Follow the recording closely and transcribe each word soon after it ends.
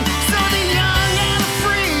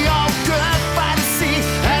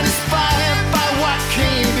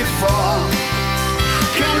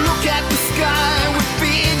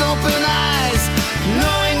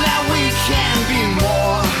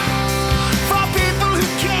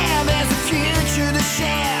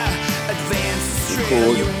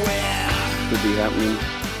record. Could be happening.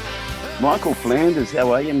 Michael Flanders,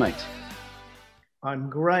 how are you, mate? I'm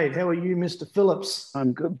great. How are you, Mr. Phillips?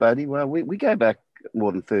 I'm good, buddy. Well, we go back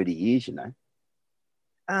more than 30 years, you know.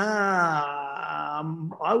 I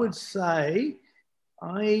would say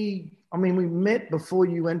I mean, we met before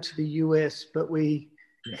you went to the US, but we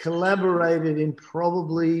collaborated in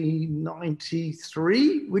probably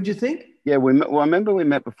 93, would you think? Yeah, I remember we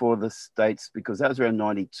met before the States because that was around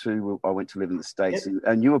 92. I went to live in the States, Yep.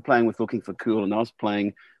 and you were playing with Looking for Cool, and I was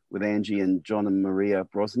playing with Angie and John and Maria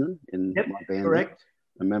Brosnan in Yep, my band. correct.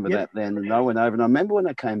 I remember Yep. that then, and I went over, and I remember when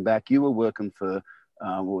I came back, you were working for,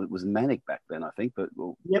 well, it was Manic back then, I think, but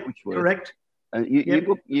Yep, which was, correct. and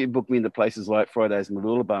you booked me into places like Fridays in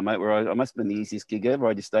Mooloolaba, mate, where I must have been the easiest gig ever.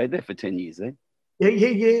 I just stayed there for 10 years, eh?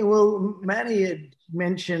 Yeah. Well, Manny had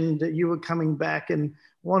mentioned that you were coming back and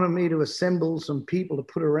wanted me to assemble some people to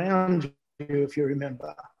put around you, if you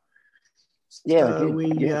remember. Yeah,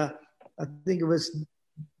 So I think it was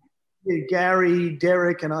Gary,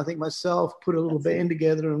 Derek, and I think myself put a little band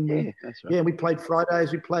together, and that's right. we played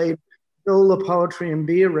Fridays. We played all the Poetry and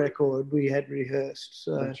Beer record we had rehearsed.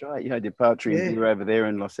 So that's right. Yeah, I did Poetry and Beer over there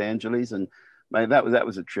in Los Angeles, and mate, that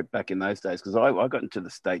was a trip back in those days because I got into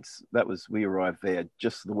the States. We arrived there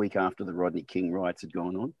just the week after the Rodney King riots had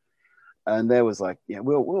gone on. And there was like,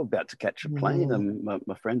 we're about to catch a plane. And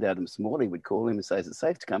my friend Adam Smalley would call him and say, is it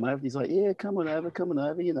safe to come over? And he's like, yeah, come on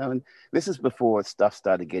over, you know. And this is before stuff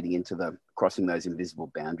started getting into crossing those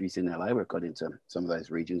invisible boundaries in LA, where it got into some of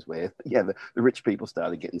those regions where, the rich people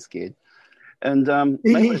started getting scared. And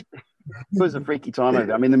mate, it was a freaky time over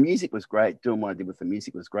there. I mean, the music was great. Doing what I did with the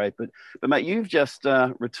music was great. But mate, you've just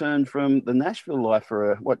returned from the Nashville life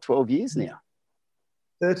for, 12 years now?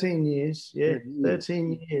 13 years, yeah.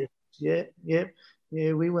 13 years. Yeah.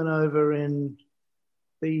 We went over in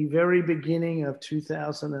the very beginning of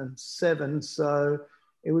 2007. So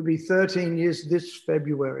it would be 13 years this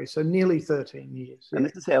February. So nearly 13 years. And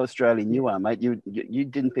this is how Australian you are, mate. You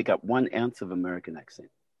didn't pick up 1 ounce of American accent.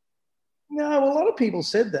 No, a lot of people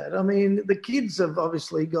said that. I mean, the kids have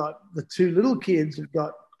obviously got, the two little kids have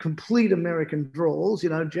got complete American drawls. You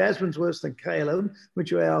know, Jasmine's worse than Caleb,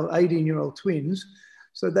 which are our 18-year-old twins.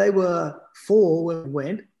 So they were 4 when we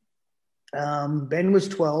went. Ben was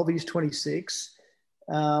 12, he's 26.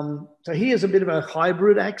 So he has a bit of a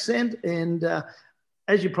hybrid accent. And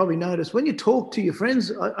as you probably noticed, when you talk to your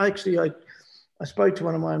friends, I spoke to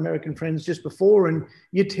one of my American friends just before, and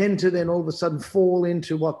you tend to then all of a sudden fall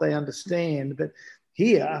into what they understand. But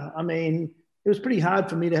here, I mean, it was pretty hard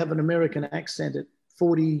for me to have an American accent at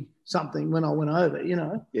 40 something when I went over, you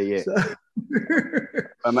know? Yeah. So.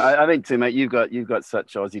 I think too, mate, you've got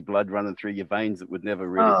such Aussie blood running through your veins that would never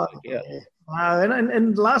really work out.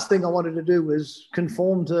 And the last thing I wanted to do was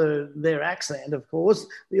conform to their accent, of course.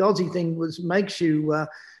 The Aussie thing makes you,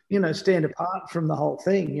 stand apart from the whole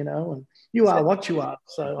thing, you know, and you are what you are.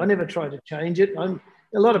 So I never tried to change it.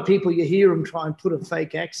 A lot of people, you hear them try and put a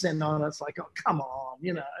fake accent on. It's like, oh, come on,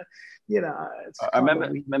 you know. It's I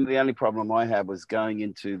remember the only problem I had was going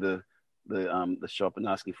into the shop and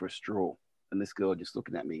asking for a straw. And this girl just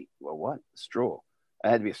looking at me, well, what? Straw? It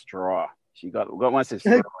had to be a straw. She got when I said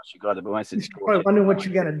straw, she got it, but when I said straw. I wonder what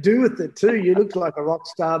you're going to do with it, too. You looked like a rock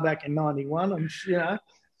star back in 91, you know.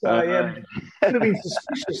 So, it would have been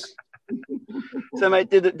suspicious. So, mate,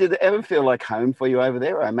 did it ever feel like home for you over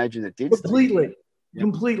there? I imagine it did.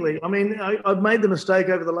 Completely. I mean, I've made the mistake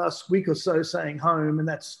over the last week or so saying home, and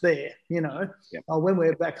that's there, you know. Yep. When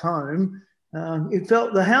we're back home, it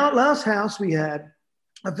felt last house we had,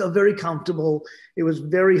 I felt very comfortable. It was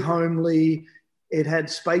very homely. It had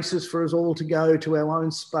spaces for us all to go to our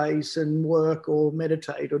own space and work or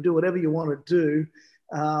meditate or do whatever you want to do.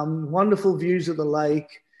 Wonderful views of the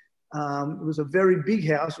lake. It was a very big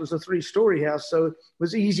house. It was a 3-story house, so it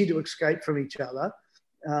was easy to escape from each other.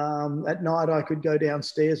 At night, I could go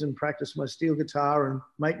downstairs and practice my steel guitar and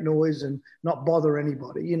make noise and not bother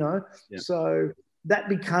anybody, you know. Yeah. So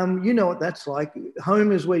that you know what that's like.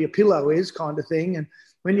 Home is where your pillow is, kind of thing. And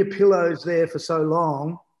when your pillow's there for so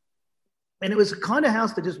long, and it was a kind of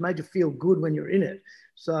house that just made you feel good when you're in it.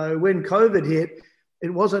 So when COVID hit, I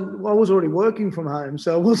was already working from home,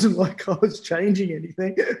 so it wasn't like I was changing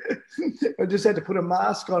anything. I just had to put a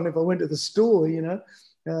mask on if I went to the store, you know.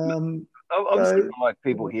 Obviously, like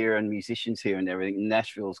people here and musicians here and everything,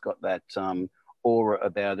 Nashville's got that aura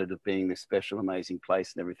about it of being this special, amazing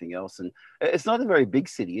place and everything else. And it's not a very big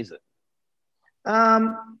city, is it?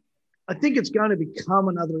 I think it's going to become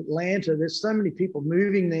another Atlanta. There's so many people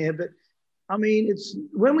moving there, but I mean,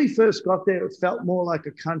 when we first got there, it felt more like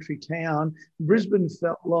a country town. Brisbane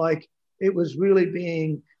felt like it was really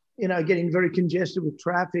being, getting very congested with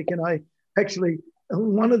traffic. And I actually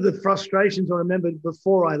one of the frustrations I remembered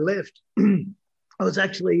before I left, I was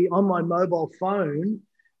actually on my mobile phone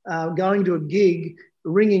going to a gig,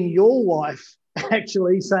 ringing your wife,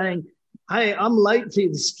 actually saying, hey, I'm late to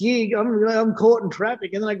this gig. I'm caught in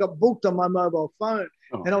traffic. And then I got booked on my mobile phone.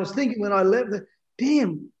 Oh. And I was thinking when I left,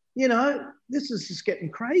 damn, this is just getting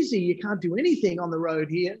crazy. You can't do anything on the road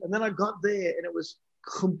here. And then I got there and it was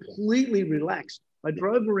completely relaxed. I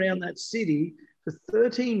drove around that city for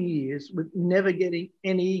 13 years with never getting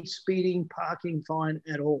any speeding parking fine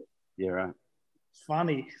at all. Yeah, right. It's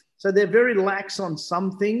funny. So they're very lax on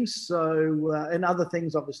some things. So and other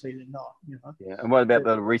things, obviously, they're not. Yeah. And what about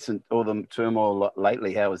all the turmoil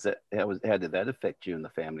lately? How did that affect you and the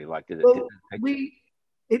family? Like,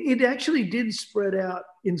 it actually did spread out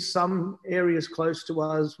in some areas close to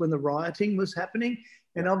us when the rioting was happening,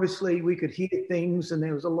 and obviously we could hear things, and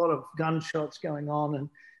there was a lot of gunshots going on,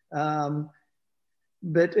 and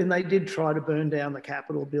they did try to burn down the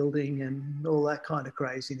Capitol building and all that kind of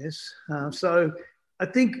craziness. So I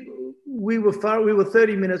think we were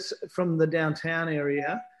 30 minutes from the downtown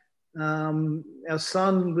area. Our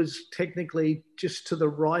son was technically just to the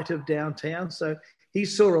right of downtown. So he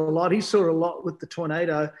saw a lot. He saw a lot with the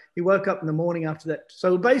tornado. He woke up in the morning after that.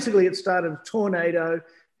 So basically it started tornado,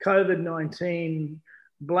 COVID-19,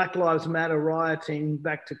 Black Lives Matter rioting,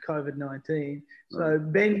 back to COVID-19. So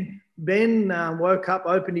Ben woke up,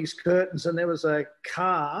 opened his curtains, and there was a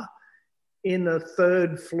car in the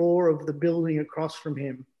third floor of the building across from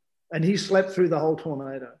him. And he slept through the whole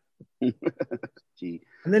tornado. Gee.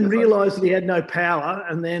 And then realised that he had no power.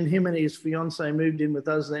 And then him and his fiancée moved in with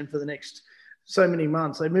us then for the next so many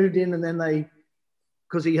months. They moved in and then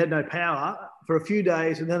because he had no power for a few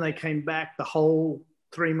days, and then they came back the whole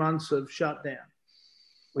 3 months of shutdown.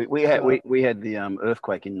 We had the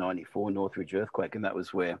earthquake in '94, Northridge earthquake, and that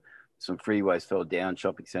was where some freeways fell down,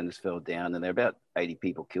 shopping centres fell down, and there were about 80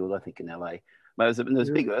 people killed, I think, in LA. But there was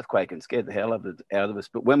a big earthquake and scared the hell out of us.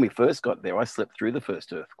 But when we first got there, I slept through the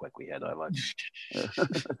first earthquake we had.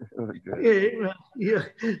 Yeah.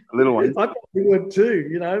 A little one. I probably would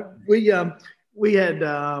too. We had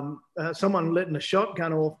someone letting a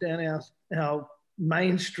shotgun off down our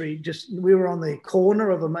main street. We were on the corner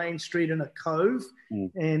of a main street in a cove,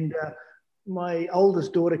 and my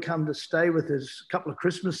oldest daughter come to stay with us a couple of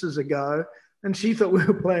Christmases ago, and she thought we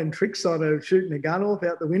were playing tricks on her, shooting a gun off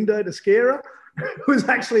out the window to scare her. It was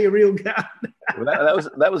actually a real gun. Well,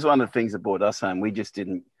 that was one of the things that brought us home. We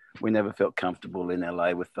never felt comfortable in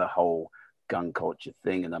LA with the whole gun culture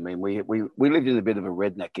thing. And I mean, we lived in a bit of a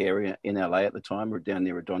redneck area in LA at the time. We were down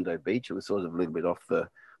near Redondo Beach. It was sort of a little bit off the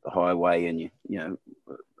highway, and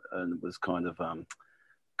and it was kind of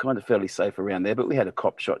fairly safe around there. But we had a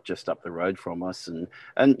cop shot just up the road from us, and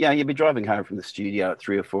you'd be driving home from the studio at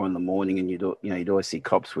 3 or 4 in the morning, and you'd always see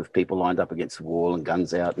cops with people lined up against the wall and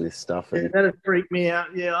guns out and this stuff. And that'd freak me out.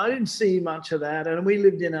 Yeah, I didn't see much of that, and we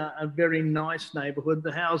lived in a very nice neighborhood.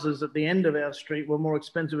 The houses at the end of our street were more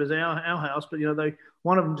expensive as our house, but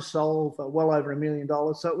one of them just sold for well over $1 million.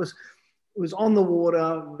 So it was on the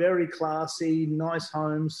water, very classy, nice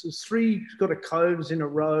homes. There's 3 sort of coves in a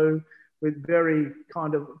row with very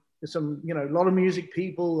kind of some, a lot of music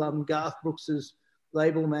people. Garth Brooks's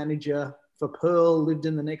label manager for Pearl lived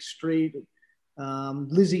in the next street.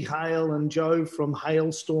 Lizzie Hale and Joe from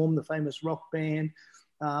Hailstorm, the famous rock band.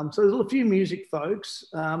 So there's a few music folks.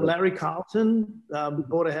 Larry Carlton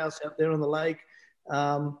bought a house out there on the lake.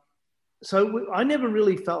 So I never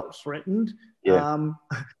really felt threatened. Yeah.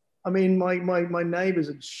 I mean, my neighbours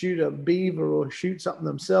would shoot a beaver or shoot something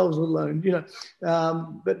themselves alone,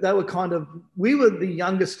 but they were we were the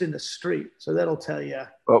youngest in the street, so that'll tell you.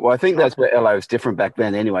 Well, I think that's where LA was different back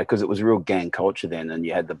then anyway, because it was real gang culture then, and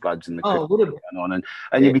you had the Bloods and the Crips going on,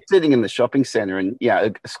 and you'd be sitting in the shopping centre, and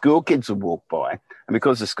school kids would walk by, and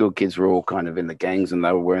because the school kids were all kind of in the gangs and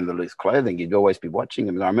they were wearing the loose clothing, you'd always be watching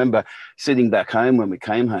them. And I remember sitting back home when we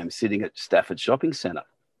came home, sitting at Stafford Shopping Centre.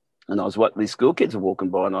 And I was these school kids were walking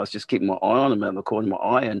by, and I was just keeping my eye on them out of the corner of my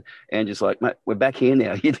eye, and just like, mate, we're back here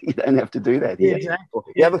now. You don't have to do that here. Yeah,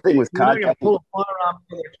 exactly. The other thing was carjacking. Pull a firearm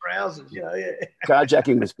in their trousers,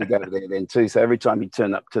 Carjacking was big over there then too. So every time you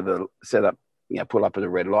turn up to the setup, pull up at a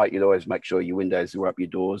red light, you'd always make sure your windows were up, your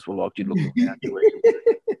doors were locked. You'd look around.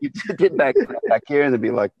 You did back here, and it'd be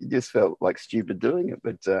like you just felt like stupid doing it.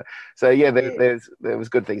 But there was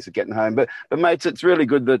good things for getting home. But mates, it's really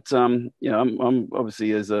good that I'm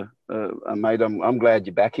obviously as a mate, I'm glad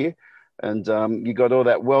you're back here, and you got all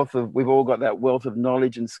that we've all got that wealth of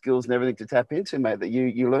knowledge and skills and everything to tap into, mate, that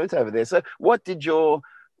you learnt over there. So what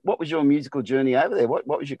was your musical journey over there? What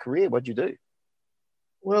was your career? What'd you do?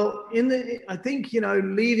 Well, I think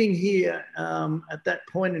leaving here at that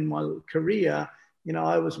point in my career,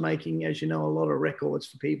 I was making, as you know, a lot of records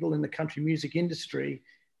for people in the country music industry,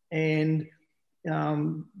 and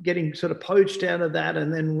getting sort of poached out of that,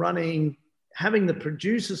 and then having the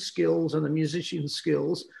producer skills and the musician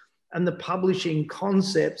skills and the publishing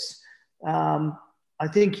concepts. I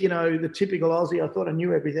think, the typical Aussie, I thought I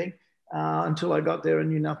knew everything until I got there and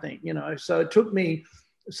knew nothing, So it took me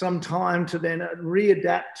some time to then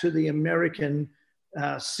readapt to the American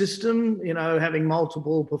system, having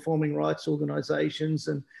multiple performing rights organizations,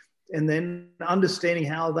 and then understanding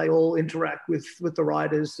how they all interact with the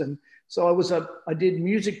writers. And so I did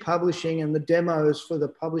music publishing and the demos for the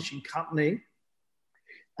publishing company.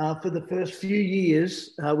 For the first few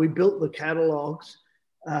years, we built the catalogs,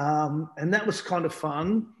 and that was kind of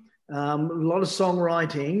fun. A lot of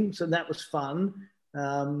songwriting, so that was fun.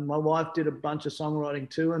 My wife did a bunch of songwriting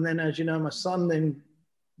too. And then, as you know, my son then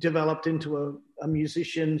developed into a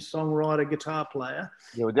musician, songwriter, guitar player.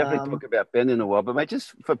 Yeah, we'll definitely talk about Ben in a while, but mate,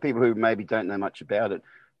 just for people who maybe don't know much about it,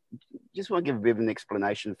 just want to give a bit of an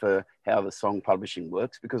explanation for how the song publishing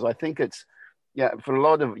works, because I think it's, for a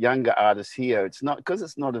lot of younger artists here, it's not, because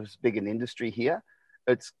it's not as big an industry here,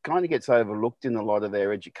 it's kind of gets overlooked in a lot of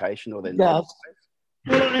their education or their knowledge.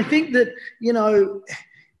 Well, I think that,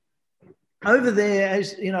 over there,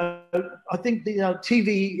 as I think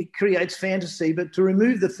TV creates fantasy, but to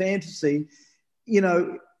remove the fantasy,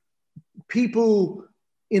 people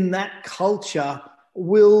in that culture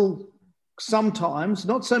will sometimes,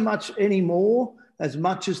 not so much anymore as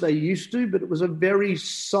much as they used to, but it was a very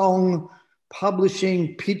song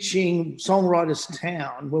publishing, pitching, songwriters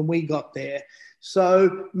town when we got there.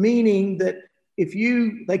 So meaning that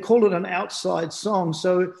they call it an outside song.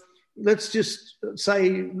 So let's just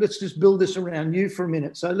build this around you for a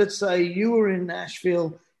minute. So let's say you were in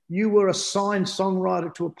Nashville, you were a signed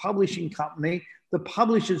songwriter to a publishing company. The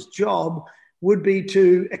publisher's job would be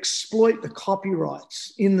to exploit the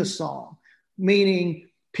copyrights in the song, meaning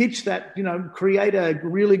pitch that, create a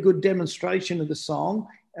really good demonstration of the song,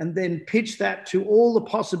 and then pitch that to all the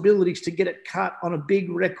possibilities to get it cut on a big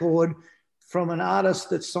record from an artist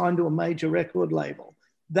that's signed to a major record label.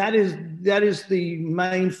 That is the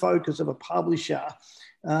main focus of a publisher.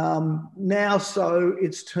 Now, so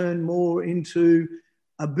it's turned more into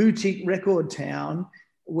a boutique record town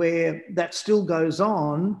where that still goes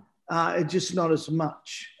on, it's just not as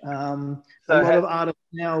much. A lot of artists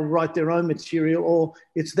now write their own material, or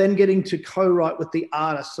it's then getting to co-write with the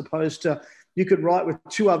artist, opposed to you could write with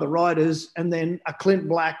two other writers, and then a Clint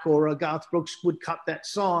Black or a Garth Brooks would cut that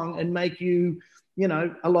song and make you,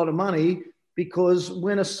 a lot of money, because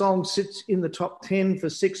when a song sits in the top 10 for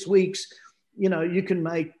 6 weeks, you can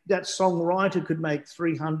make, that songwriter could make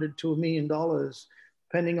 $300,000 to $1 million,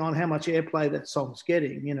 depending on how much airplay that song's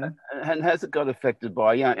getting, And has it got affected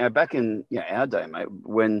by, back in our day, mate,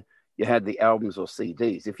 when you had the albums or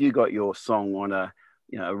CDs, if you got your song on a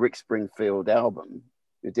Rick Springfield album,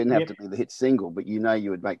 it didn't have to be the hit single, but you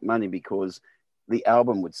would make money because the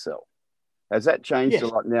album would sell. Has that changed a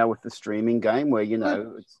lot now with the streaming game where,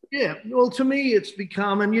 it's... Yeah, well, to me, it's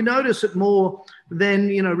become, and you notice it more than,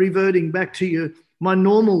 reverting back to my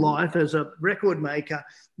normal life as a record maker.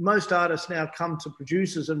 Most artists now come to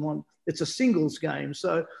producers and it's a singles game.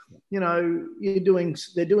 So, they're doing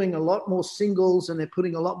a lot more singles, and they're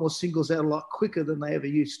putting a lot more singles out a lot quicker than they ever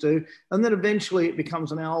used to. And then eventually it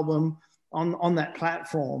becomes an album on that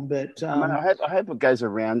platform. But I hope it goes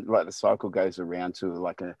around, like the cycle goes around to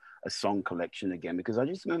like a song collection again, because I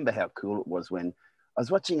just remember how cool it was when I was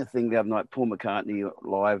watching a thing the other night, Paul McCartney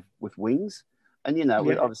live with Wings, and it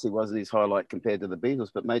obviously wasn't his highlight compared to the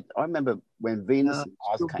Beatles, but mate, I remember when Venus and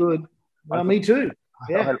Mars came out. Me too.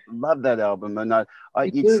 I love that album, and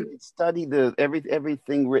you'd study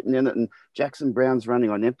everything written in it, and Jackson Brown's Running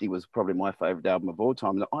on Empty was probably my favorite album of all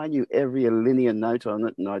time, and I knew every linear note on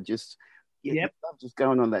it, and I just loved just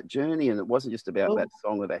going on that journey. And it wasn't just about that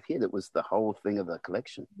song or that hit, it was the whole thing of the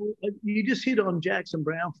collection. You just hit on Jackson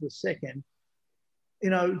Brown for a second.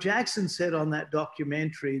 Jackson said on that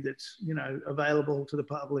documentary that's available to the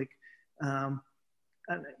public,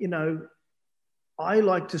 I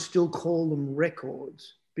like to still call them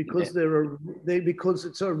records because because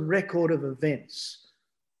it's a record of events.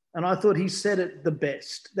 And I thought he said it the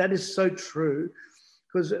best. That is so true,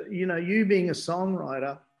 because you being a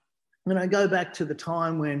songwriter, when I go back to the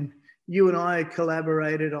time when you and I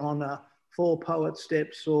collaborated on Four Poet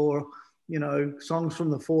Steps or Songs from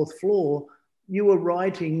the Fourth Floor, you were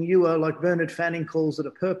like Bernard Fanning calls it,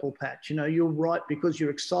 a purple patch. You'll write because you're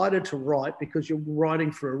excited to write, because you're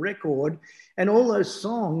writing for a record. And all those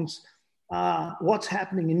songs are what's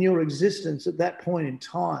happening in your existence at that point in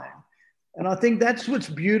time. And I think that's what's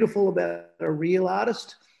beautiful about a real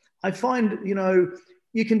artist. I find,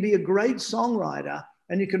 you can be a great songwriter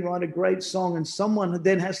and you can write a great song, and someone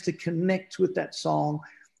then has to connect with that song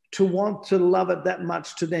to want to love it that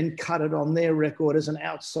much to then cut it on their record as an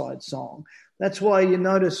outside song. That's why you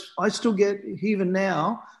notice I still get, even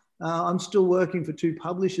now, I'm still working for 2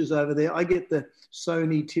 publishers over there. I get the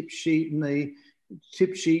Sony tip sheet and the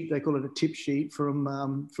tip sheet, they call it a tip sheet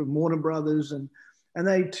from Warner Brothers, and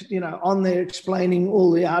they, on there explaining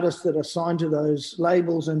all the artists that are signed to those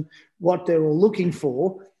labels and what they're all looking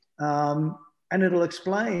for. And it'll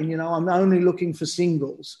explain, I'm only looking for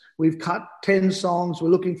singles. We've cut 10 songs. We're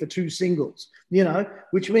looking for 2 singles,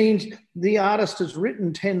 which means the artist has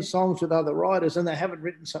written 10 songs with other writers and they haven't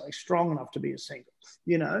written something strong enough to be a single,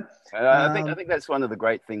 I think that's one of the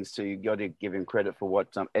great things too. You got to give him credit for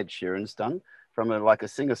what Ed Sheeran's done from a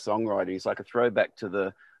singer-songwriter. He's like a throwback to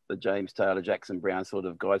the James Taylor, Jackson Brown sort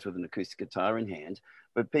of guys with an acoustic guitar in hand.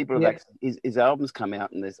 But people have actually, his albums come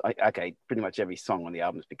out and there's, pretty much every song on the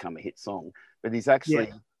album has become a hit song. But he's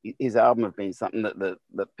actually, his album have been something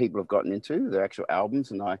that people have gotten into, their actual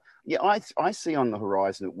albums. And I see on the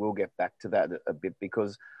horizon that we'll get back to that a bit,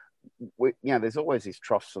 because there's always these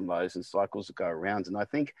troughs and lows and cycles that go around. And I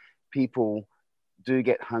think people do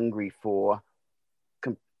get hungry for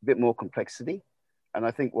a bit more complexity. And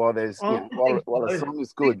I think while there's, while a song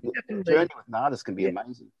is good, the journey with an artist can be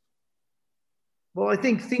amazing. Well, I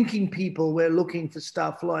think thinking people, we're looking for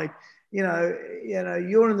stuff like,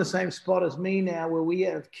 you're in the same spot as me now, where we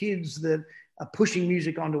have kids that are pushing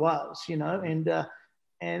music onto us, and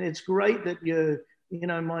it's great that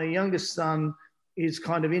my youngest son is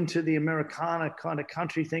kind of into the Americana kind of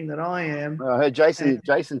country thing that I am. Well, I heard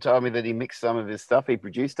Jason told me that he mixed some of his stuff he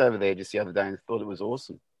produced over there just the other day and thought it was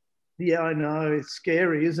awesome. Yeah, I know. It's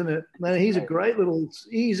scary, isn't it? Man, he's a great little...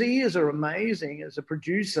 His ears are amazing as a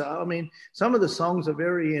producer. I mean, some of the songs are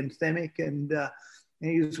very anthemic, and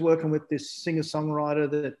he was working with this singer-songwriter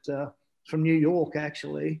that from New York,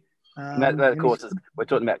 actually. And that of course, we're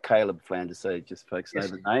talking about Caleb Flanders, so just folks know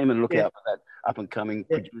the name and look out for that up-and-coming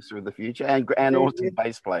producer of the future, and awesome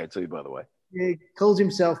bass player too, by the way. Yeah, he calls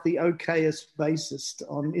himself the okayest bassist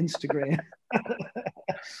on Instagram.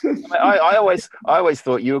 I always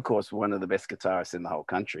thought you, of course, were one of the best guitarists in the whole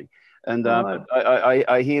country, and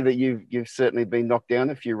I hear that you've certainly been knocked down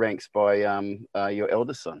a few ranks by your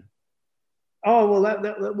eldest son. Oh well,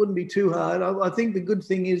 that wouldn't be too hard. I think the good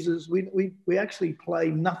thing is we actually play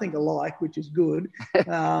nothing alike, which is good.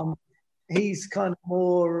 He's kind of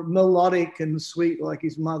more melodic and sweet, like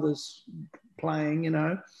his mother's playing.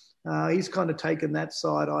 He's kind of taken that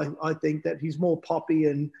side. I think that he's more poppy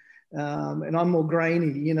and I'm more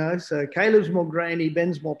grainy, So Caleb's more grainy,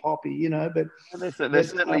 Ben's more poppy, But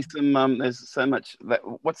there's certainly some. There's so much.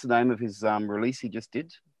 What's the name of his release he just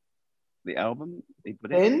did? The album he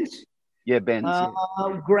put in? Ben's. Yeah, Ben's.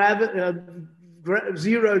 Zero Gravity.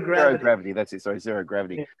 Zero Gravity. That's it. Sorry, Zero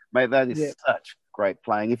Gravity. Yeah. Mate, that is such great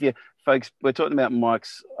playing. If you folks, we're talking about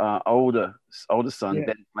Mike's older son,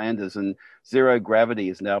 Ben Flanders, and Zero Gravity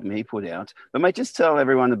is an album he put out. But mate, just tell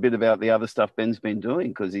everyone a bit about the other stuff Ben's been doing,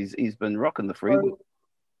 because he's been rocking the freewheel.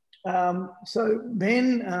 So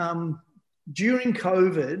Ben, during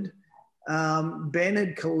COVID, Ben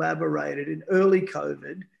had collaborated in early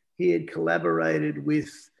COVID. He had collaborated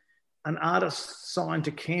with an artist signed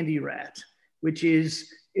to Candy Rat, which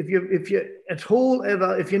is, if you're at all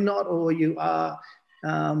ever, if you're not or you are,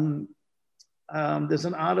 there's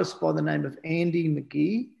an artist by the name of Andy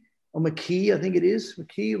McKee, I think it is,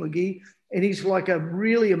 McGee, and he's like a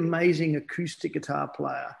really amazing acoustic guitar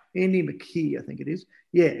player. Andy McKee, I think it is.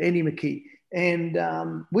 Yeah, Andy McKee. And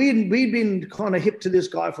we'd been kind of hip to this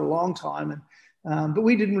guy for a long time, and but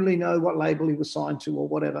we didn't really know what label he was signed to or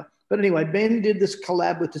whatever. But anyway, Ben did this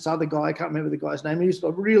collab with this other guy. I can't remember the guy's name. He's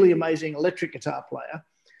a really amazing electric guitar player.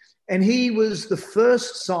 And he was the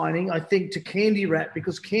first signing, I think, to Candy Rat,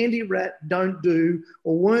 because Candy Rat don't do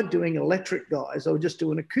or weren't doing electric guys. They were just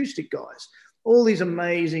doing acoustic guys. All these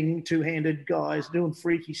amazing two-handed guys doing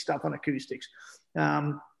freaky stuff on acoustics.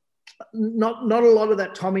 Not a lot of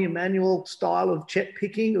that Tommy Emmanuel style of Chet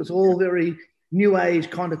picking. It was all very new age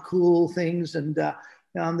kind of cool things. And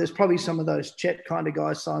there's probably some of those Chet kind of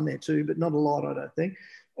guys signed there too, but not a lot, I don't think.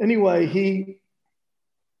 Anyway,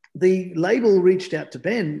 the label reached out to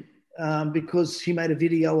Ben because he made a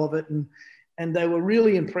video of it, and they were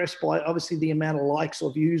really impressed by obviously the amount of likes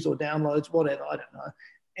or views or downloads, whatever, I don't know.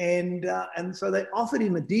 And so they offered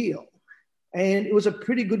him a deal, and it was a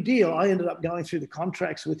pretty good deal. I ended up going through the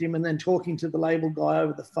contracts with him and then talking to the label guy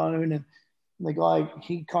over the phone, and the guy,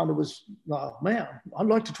 he kind of was, oh, man, I'd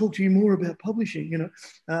like to talk to you more about publishing,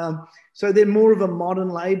 So they're more of a modern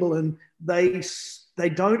label, and they they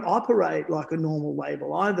don't operate like a normal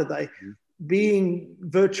label either. They, being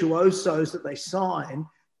virtuosos that they sign,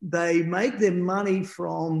 they make their money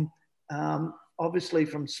from obviously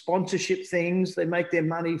from sponsorship things. They make their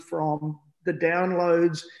money from the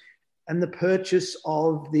downloads and the purchase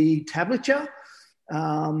of the tablature.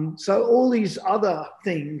 So all these other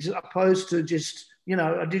things opposed to just, you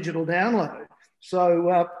know, a digital download.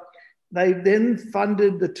 So they then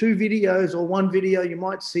funded the 2 videos or 1 video you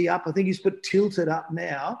might see up. I think he's put Tilted up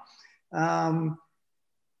now.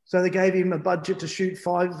 So they gave him a budget to shoot 2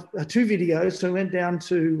 videos. So he went down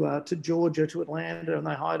to Georgia, to Atlanta, and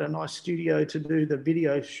they hired a nice studio to do the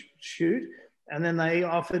video shoot. And then they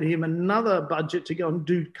offered him another budget to go and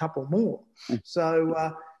do a couple more.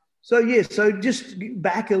 So just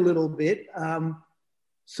back a little bit.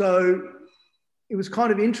 So it was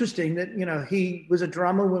kind of interesting that, you know, he was a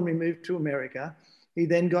drummer when we moved to America. He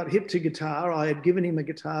then got hip to guitar. I had given him a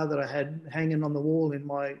guitar that I had hanging on the wall in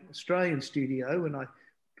my Australian studio, and I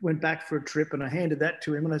went back for a trip and I handed that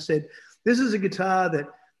to him and I said, this is a guitar that,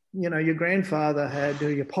 you know, your grandfather had,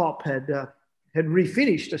 or your pop had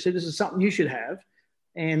refinished. I said, this is something you should have.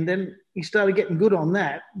 And then he started getting good on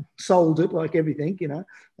that, sold it like everything, you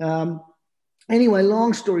know. Anyway,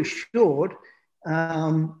 long story short,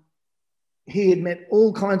 he had met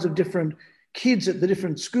all kinds of different kids at the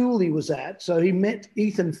different school he was at. So he met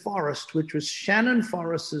Ethan Forrest, which was Shannon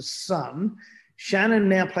Forrest's son. Shannon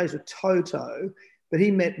now plays with Toto, but he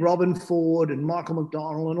met Robin Ford and Michael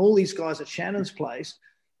McDonald and all these guys at Shannon's place,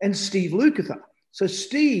 and Steve Lukather. So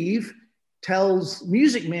Steve tells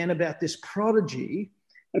Music Man about this prodigy,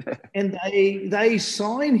 and they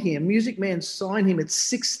sign him. Music Man signed him at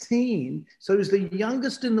 16. So he was the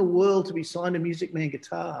youngest in the world to be signed to Music Man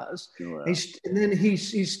Guitars. Oh, wow. And then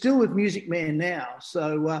he's still with Music Man now.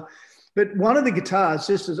 So, but one of the guitars,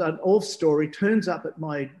 just as an off story, turns up at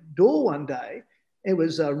my door one day. It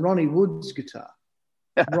was Ronnie Wood's guitar.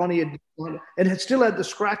 Ronnie had, and it still had the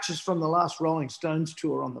scratches from the last Rolling Stones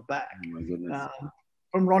tour on the back. Oh my goodness.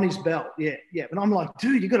 From Ronnie's belt, yeah. And I'm like,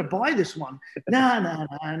 dude, you got to buy this one. No.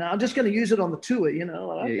 I'm just going to use it on the tour, you know.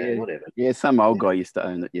 Like, okay, whatever. Yeah, some old guy used to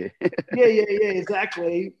own it, yeah. yeah,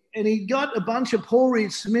 exactly. And he got a bunch of Paul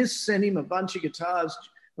Reed Smith sent him a bunch of guitars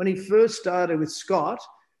when he first started with Scott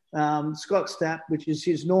Stapp, which is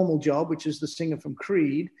his normal job, which is the singer from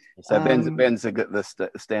Creed. So Ben's the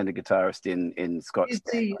standard guitarist in Scott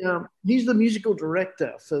Stapp. He's the musical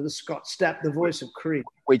director for the Scott Stapp, the voice of Creed.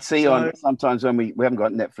 We'd see on sometimes when we haven't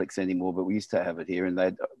got Netflix anymore, but we used to have it here, and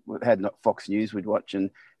they had Fox News we'd watch,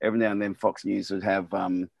 and every now and then Fox News would have.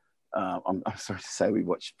 I'm sorry to say we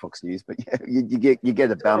watch Fox News, but yeah, you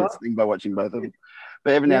get a balanced thing by watching both of them.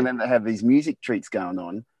 But every now and then they have these music treats going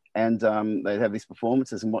on. And they'd have these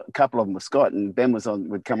performances, and a couple of them were Scott, and Ben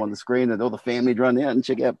would come on the screen, and all the family'd run out and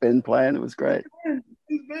check out Ben playing. It was great.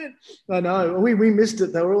 I know. We missed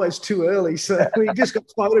it. They were always too early, so we just got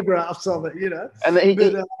photographs of it, you know. And he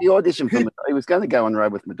auditioned for he was going to go on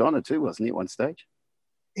road with Madonna too, wasn't he, at one stage?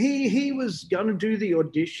 He was going to do the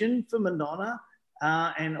audition for Madonna.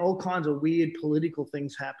 And all kinds of weird political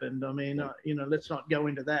things happened. I mean, you know, let's not go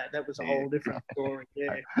into that. That was a whole different story.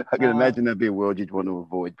 Yeah, I can imagine that'd be a world you'd want to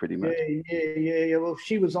avoid, pretty much. Yeah. Well,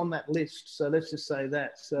 she was on that list, so let's just say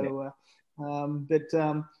that. So,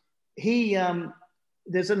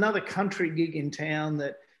 there's another country gig in town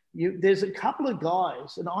that there's a couple of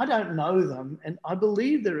guys, and I don't know them, and I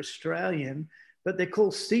believe they're Australian, but they're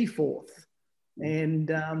called Seaforth,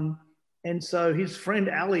 and so his friend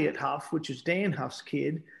Elliot Huff, which is Dan Huff's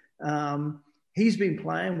kid, he's been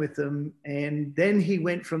playing with them. And then he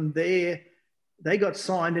went from there. They got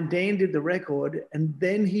signed and Dan did the record. And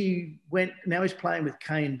then now he's playing with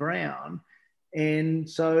Kane Brown. And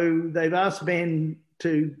so they've asked Ben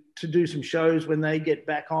to do some shows when they get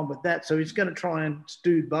back on with that. So he's going to try and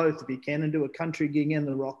do both if he can, and do a country gig and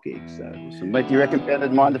the rock gig. So mate, do you reckon Ben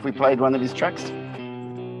would mind if we played one of his tracks?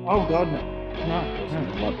 Oh, God, no. No.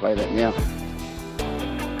 I might play that now.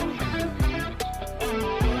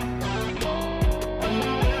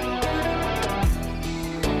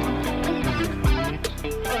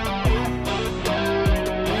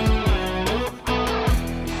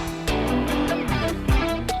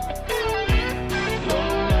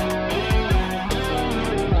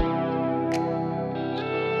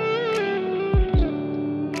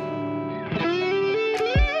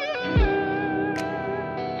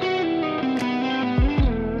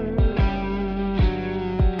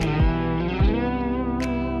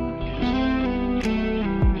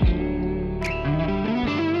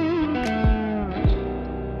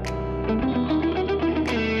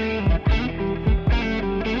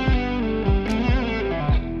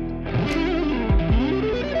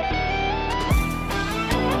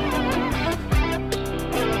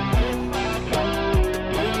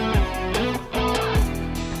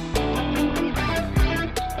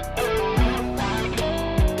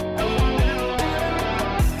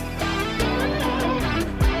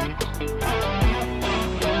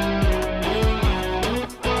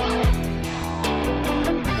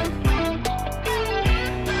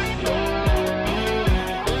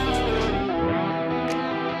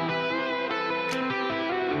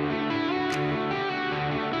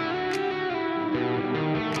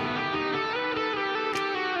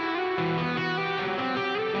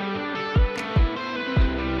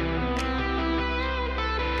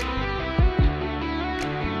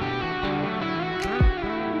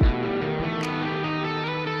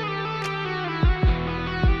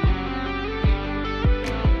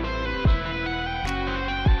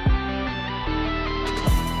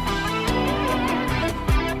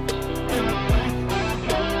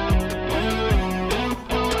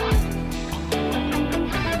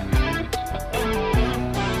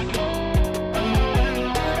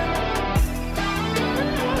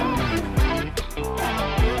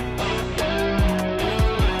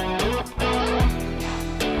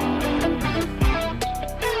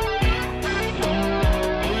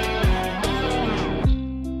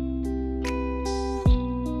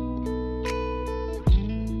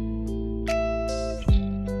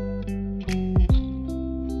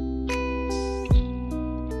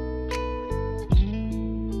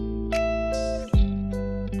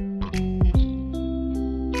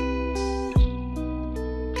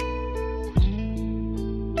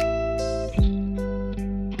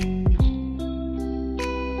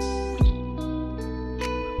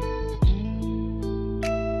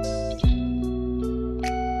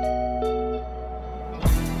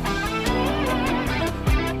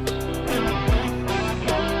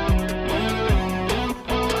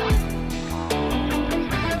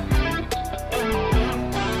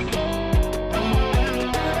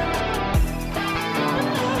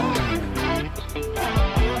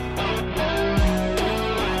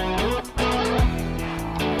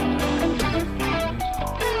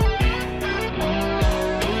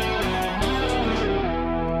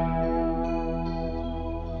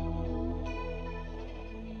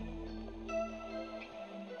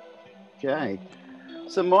 Okay.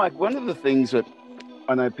 So, Mike, one of the things that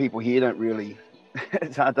I know people here don't really,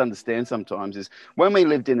 it's hard to understand sometimes, is when we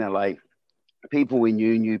lived in LA, people we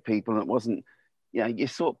knew people, and it wasn't, you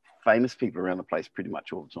saw famous people around the place pretty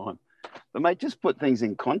much all the time. But, mate, just put things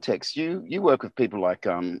in context. You work with people like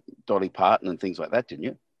Dolly Parton and things like that, didn't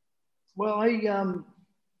you? Well,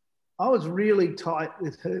 I was really tight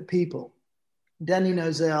with her people. Danny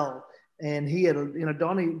Nozell, and he had,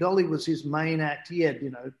 Dolly was his main act. He had,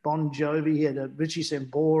 Bon Jovi, he had Richie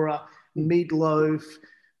Sambora, Meatloaf.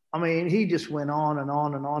 I mean, he just went on and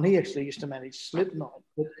on and on. He actually used to manage Slipknot.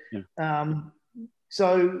 But,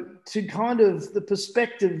 so to kind of the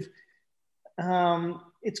perspective,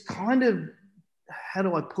 it's kind of, how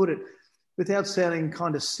do I put it, without sounding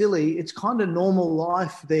kind of silly, it's kind of normal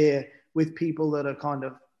life there with people that are kind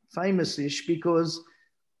of famous-ish, because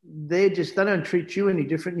they don't treat you any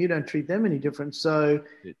different. You don't treat them any different. So,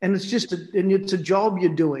 and it's just, it's a job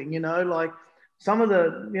you're doing, like some of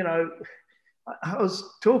the, I was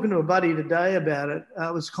talking to a buddy today about it.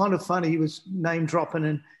 It was kind of funny. He was name dropping,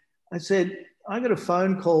 and I said, I got a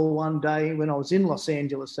phone call one day when I was in Los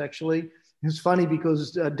Angeles, actually. It was funny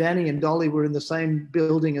because Danny and Dolly were in the same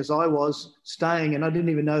building as I was staying, and I didn't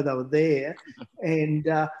even know they were there. And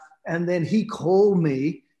then he called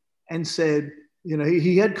me and said,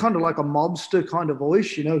 he had kind of like a mobster kind of voice,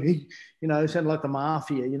 he sounded like the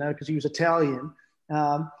mafia, because he was Italian.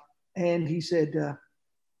 And he said,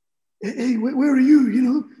 hey, where are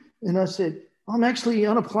you, And I said, I'm actually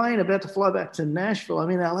on a plane about to fly back to Nashville. I'm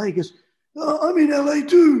in LA. He goes, oh, I'm in LA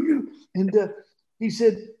too. And he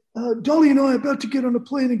said, Dolly and I are about to get on a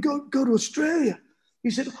plane and go to Australia. He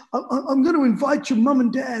said, I'm going to invite your mum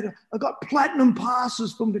and dad. I got platinum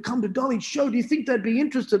passes for them to come to Dolly's show. Do you think they'd be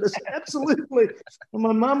interested? I said, absolutely. And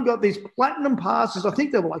my mum got these platinum passes. I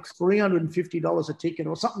think they were like $350 a ticket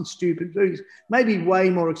or something stupid. Maybe way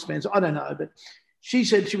more expensive. I don't know. But she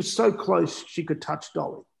said she was so close she could touch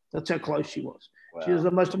Dolly. That's how close she was. Wow. She was the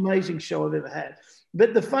most amazing show I've ever had.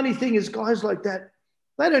 But the funny thing is, guys like that,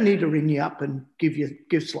 they don't need to ring you up and give you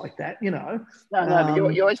gifts like that, No,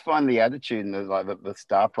 but you always find the attitude and the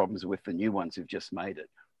star problems with the new ones who've just made it,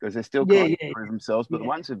 because they're still trying to prove themselves. But the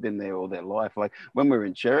ones who've been there all their life, like when we were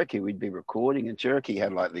in Cherokee, we'd be recording, and Cherokee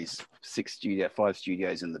had like these 5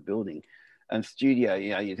 studios in the building. And studio,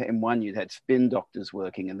 in one you'd had Spin Doctors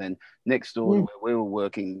working, and then next door where we were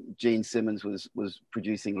working, Gene Simmons was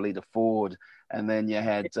producing Lita Ford, and then you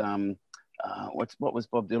had what was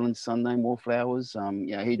Bob Dylan's son name? Wallflowers.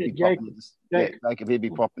 He'd be popping he'd be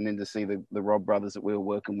popping in to see the Rob brothers that we were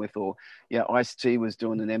working with, or Ice-T was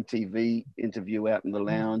doing an MTV interview out in the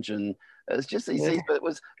lounge, and it was just these things. But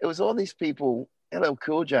it was all these people. LL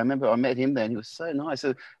Cool J, I remember I met him there, and he was so nice.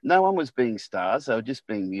 So no one was being stars; they were just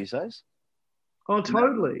being musos. Oh,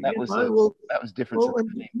 totally. That was different.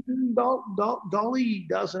 Well, Dolly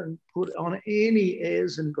doesn't put on any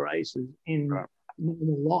airs and graces in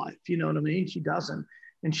normal life. You know what I mean? She doesn't.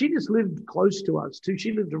 And she just lived close to us too.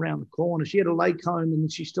 She lived around the corner. She had a lake home,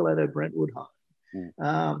 and she still had her Brentwood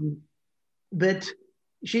home. But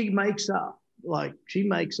she makes up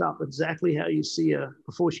exactly how you see her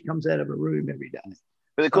before she comes out of her room every day.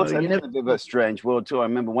 But of course, it's a bit of a strange world too. I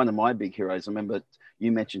remember one of my big heroes. I remember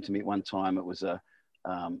you mentioned to me at one time, it was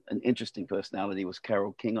an interesting personality, was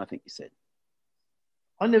Carole King, I think you said.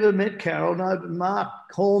 I never met Carole. No, but Mark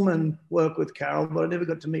Coleman worked with Carole, but I never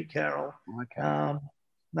got to meet Carole. Okay.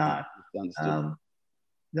 No.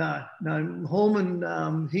 No.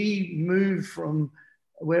 Holman, he moved from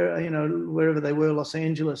wherever they were, Los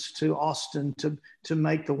Angeles to Austin to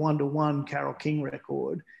make the 1-to-1 Carole King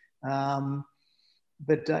record.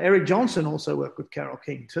 But Eric Johnson also worked with Carole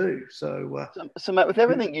King too. So Matt, with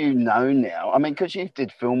everything you know now, I mean, because you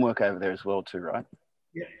did film work over there as well too, right?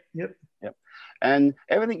 Yeah. Yep. And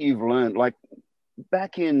everything you've learned, like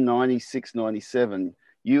back in 96, 97,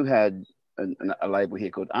 you had a label here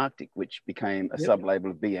called Arctic, which became a sub-label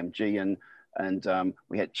of BMG, and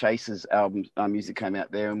we had Chase's album, music came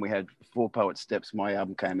out there, and we had Four Poet Steps, my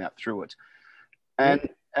album came out through it.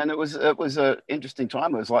 And it was an interesting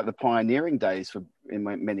time. It was like the pioneering days in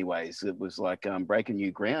many ways. It was like breaking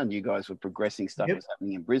new ground. You guys were progressing stuff that was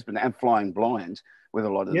happening in Brisbane and flying blind with a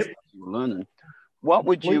lot of the stuff you were learning. What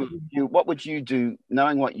would you do,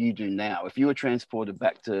 knowing what you do now, if you were transported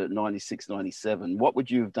back to 96, 97, what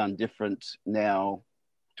would you have done different now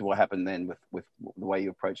to what happened then with the way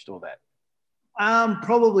you approached all that?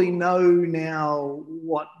 Probably know now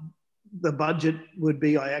what the budget would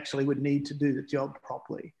be. I actually would need to do the job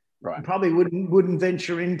properly. Right. I probably wouldn't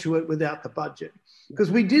venture into it without the budget,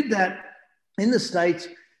 because we did that in the States.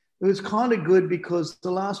 It was kind of good because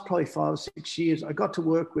the last probably 5 or 6 years I got to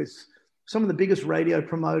work with some of the biggest radio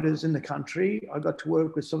promoters in the country. I got to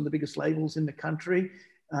work with some of the biggest labels in the country.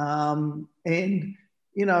 And,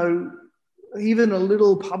 you know, even a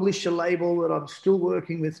little publisher label that I'm still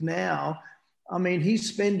working with now, I mean, he's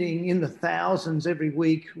spending in the thousands every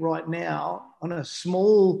week right now on a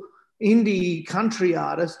small indie country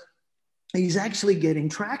artist. He's actually getting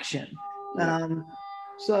traction.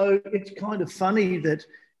 So it's kind of funny that,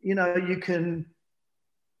 you know,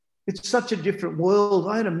 it's such a different world.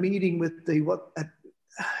 I had a meeting with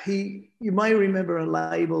you may remember a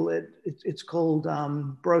label, it's called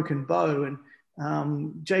Broken Bow, and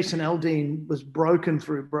Jason Aldean was broken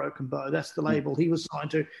through Broken Bow. That's the label he was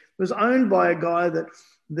signed to. It was owned by a guy that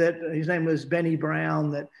his name was Benny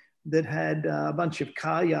Brown, that had a bunch of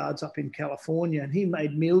car yards up in California, and he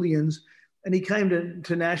made millions. And he came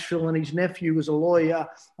to Nashville, and his nephew was a lawyer,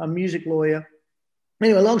 a music lawyer.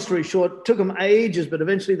 Anyway, long story short, took them ages, but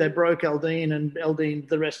eventually they broke Aldean, and Aldean,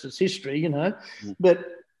 the rest is history, you know. But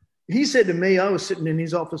he said to me, I was sitting in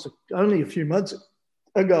his office only a few months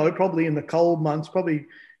ago, probably in the cold months, probably,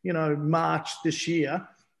 you know, March this year.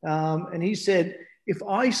 And he said, if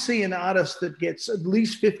I see an artist that gets at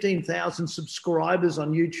least 15,000 subscribers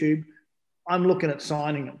on YouTube, I'm looking at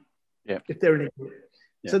signing them. Yeah. If they're any good.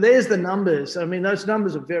 Yeah. So there's the numbers. I mean, those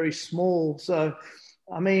numbers are very small. So,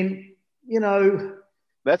 I mean, you know,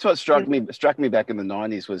 that's what struck me back in the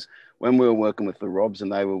 90s was when we were working with the Robs,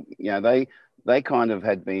 and they were, you know, they kind of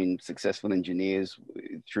had been successful engineers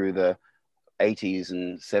through the 80s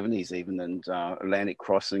and 70s even, and Atlantic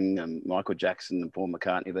Crossing and Michael Jackson and Paul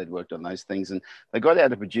McCartney, they'd worked on those things, and they got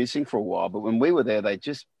out of producing for a while. But when we were there, they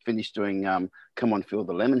just finished doing Come On Feel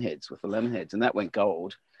the Lemonheads with the Lemonheads, and that went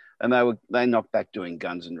gold. And they knocked back doing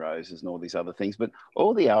Guns N' Roses and all these other things. But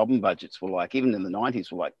all the album budgets were like, even in the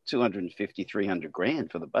 90s, were like 250, 300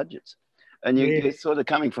 grand for the budgets. And you're sort of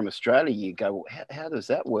coming from Australia, you go, well, how does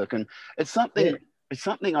that work? And it's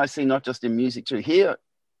something I see not just in music too. Here,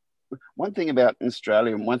 one thing about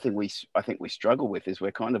Australia, and one thing I think we struggle with, is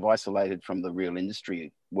we're kind of isolated from the real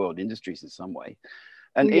world industries in some way.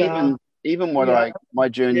 And even my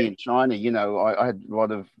journey in China, you know, I had a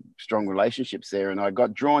lot of strong relationships there, and I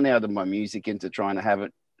got drawn out of my music into trying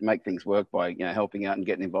to make things work by, you know, helping out and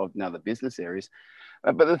getting involved in other business areas.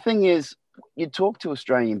 But the thing is, you talk to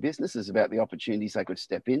Australian businesses about the opportunities they could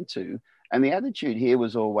step into, and the attitude here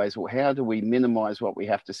was always, well, how do we minimize what we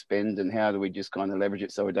have to spend, and how do we just kind of leverage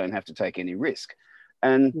it so we don't have to take any risk?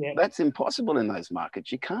 And that's impossible in those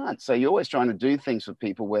markets. You can't. So you're always trying to do things for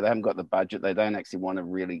people where they haven't got the budget. They don't actually want to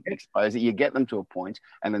really expose it. You get them to a point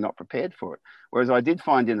and they're not prepared for it. Whereas I did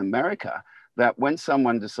find in America that when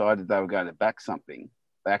someone decided they were going to back something,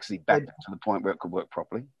 they actually backed it to the point where it could work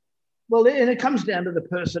properly. Well, and it comes down to the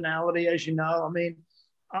personality, as you know. I mean,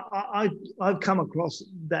 I've come across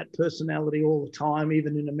that personality all the time,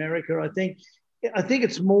 even in America. I think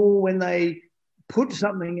it's more when they put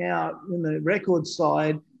something out in the record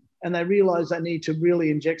side and they realize they need to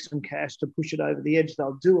really inject some cash to push it over the edge,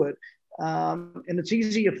 they'll do it. And it's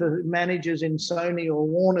easier for managers in Sony or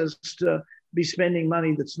Warner's to be spending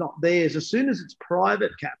money that's not theirs. As soon as it's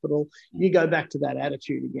private capital, you go back to that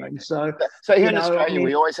attitude again. So here in Australia,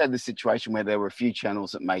 we always had the situation where there were a few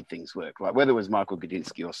channels that made things work, like whether it was Michael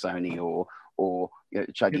Gudinski or Sony or you know,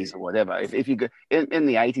 Chuggies or whatever. If you go in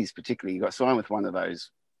the 80s particularly, you got signed with one of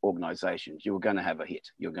those organizations, you were going to have a hit.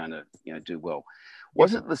 You're going to, you know, do well.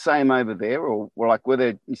 Was it the same over there, or were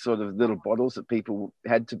there sort of little bottles that people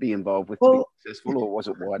had to be involved with to be successful, or was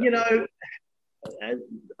it wider? You know,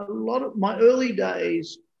 a lot of my early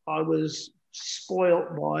days, I was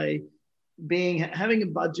spoilt by having a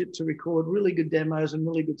budget to record really good demos and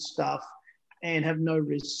really good stuff, and have no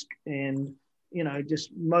risk, and you know, just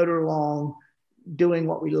motor along, doing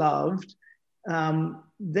what we loved.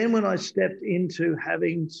 Then when I stepped into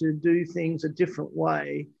having to do things a different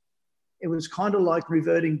way, it was kind of like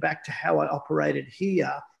reverting back to how I operated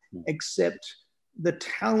here, except the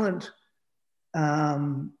talent,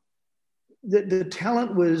 the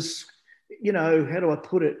talent was, you know, how do I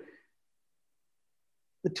put it?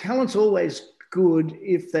 The talent's always good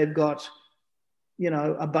if they've got, you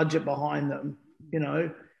know, a budget behind them, you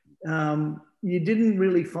know. You didn't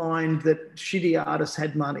really find that shitty artists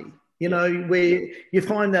had money. You know, where you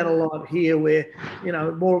find that a lot here where, you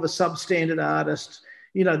know, more of a substandard artist,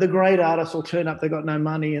 you know, the great artists will turn up, they got no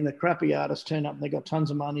money, and the crappy artists turn up and they got tons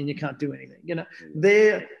of money and you can't do anything. You know,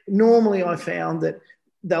 normally I found that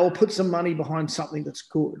they'll put some money behind something that's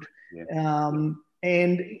good.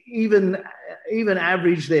 And even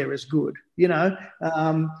average there is good, you know.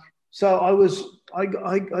 So I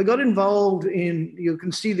got involved in, you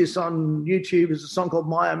can see this on YouTube, there's a song called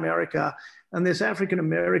My America, and this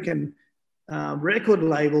African-American record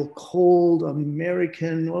label called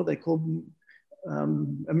American, what are they called?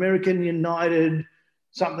 American United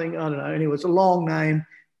something, I don't know. Anyway, it's a long name.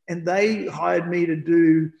 And they hired me to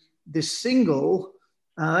do this single.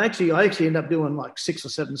 I actually ended up doing like 6 or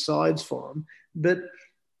 7 sides for them. But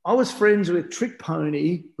I was friends with Trick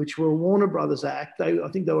Pony, which were a Warner Brothers act. I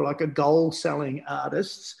think they were like a gold-selling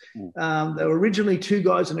artists. They were originally 2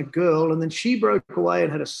 guys and a girl, and then she broke away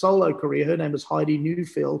and had a solo career. Her name was Heidi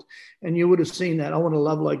Neufeld, and you would have seen that I Want to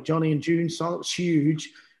Love Like Johnny and June song. It was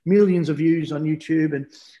huge, millions of views on YouTube. And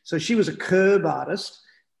so she was a curb artist,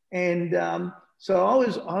 and so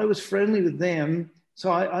I was friendly with them.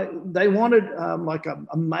 So they wanted like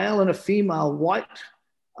a male and a female white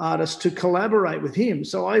artist to collaborate with him.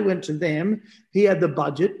 So I went to them. He had the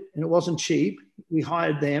budget, and it wasn't cheap. We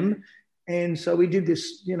hired them. And so we did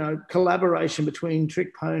this, collaboration between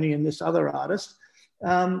Trick Pony and this other artist.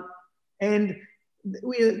 And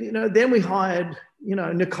we, then we hired,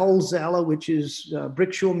 Nicole Zalla, which is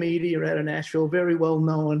Brickshaw Media out of Nashville, very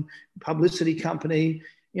well-known publicity company,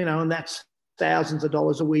 and that's thousands of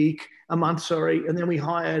dollars a month. And then we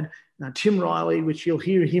hired Tim Riley, which you'll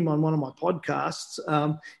hear him on one of my podcasts,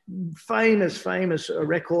 famous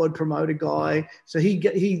record promoter guy. So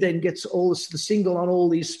he then gets the single on all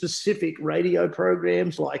these specific radio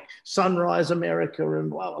programs like Sunrise America and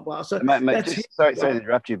blah, blah, blah. So mate, sorry to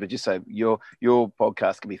interrupt you, but just say your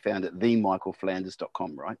podcast can be found at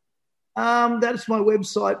themichaelflanders.com, right? That's my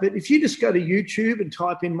website. But if you just go to YouTube and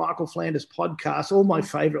type in Michael Flanders podcast, all my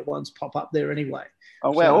favorite ones pop up there anyway. Oh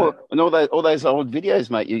wow! And all those old videos,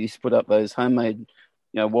 mate. You used to put up those homemade,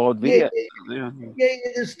 wild videos. Yeah,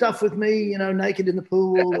 there's stuff with me, naked in the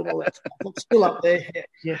pool and all that stuff. It's still up there.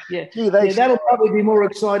 Yeah. That'll probably be more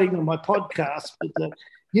exciting than my podcast. But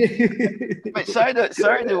But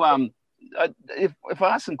if I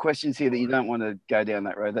ask some questions here that you don't want to go down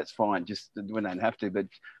that road, that's fine. Just we don't have to. But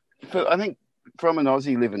I think from an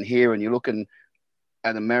Aussie living here, and you're looking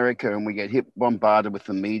at America, and we get bombarded with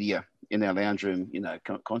the media in our lounge room,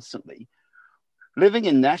 constantly. Living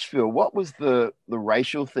in Nashville, what was the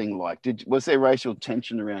racial thing like? Was there racial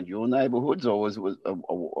tension around your neighborhoods, or was it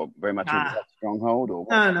very much a stronghold? Or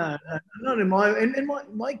no, not in my. And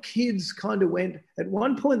my kids kind of went. At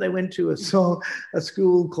one point, they went to a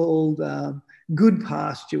school called Good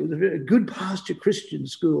Pasture. It was a very Good Pasture Christian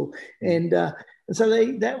school, and so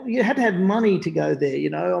you had to have money to go there.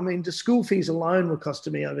 I mean, the school fees alone were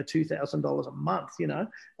costing me over $2,000 a month.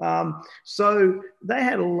 So they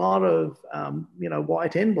had a lot of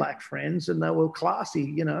white and black friends, and they were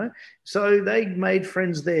classy. So they made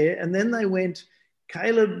friends there, and then they went.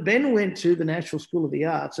 Ben went to the National School of the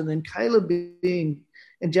Arts, and then Caleb and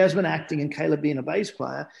Jasmine acting, and Caleb being a bass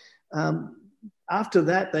player. After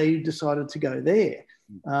that, they decided to go there.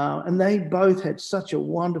 And they both had such a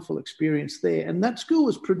wonderful experience there. And that school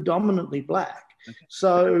was predominantly black.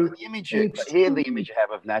 So the image you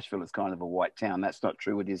have of Nashville is kind of a white town. That's not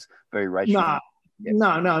true. It is very racial.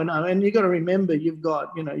 No. And you got to remember, you've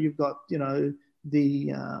got the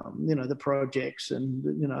projects,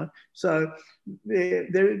 and so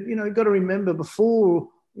you've got to remember before.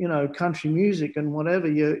 Country music and whatever,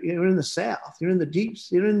 you're in the South, you're in the deeps,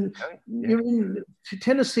 you're in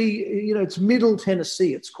Tennessee, it's Middle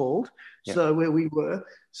Tennessee, it's called. Yeah. So where we were.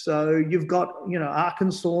 So you've got,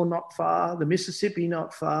 Arkansas not far, the Mississippi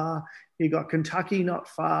not far, you've got Kentucky not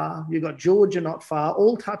far, you've got Georgia not far,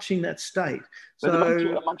 all touching that state. But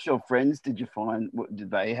so amongst your friends, did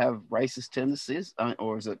they have racist tendencies,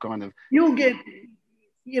 or is it kind of... You'll get...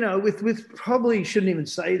 with probably shouldn't even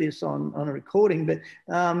say this on a recording, but,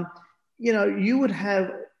 you would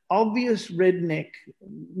have obvious redneck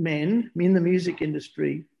men in the music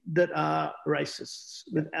industry that are racists,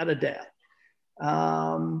 without a doubt.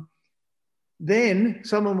 Then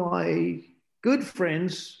some of my good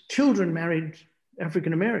friends' children married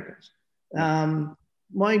African Americans.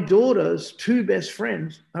 My daughter's 2 best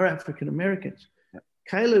friends are African Americans.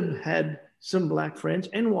 Caleb had some black friends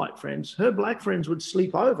and white friends. Her black friends would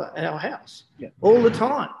sleep over at our house all the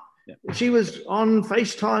time. Yeah. She was on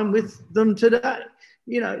FaceTime with them today.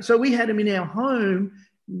 So we had them in our home,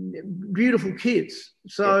 beautiful kids.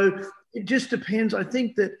 So it just depends. I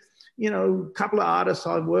think that, a couple of artists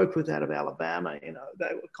I've worked with out of Alabama, they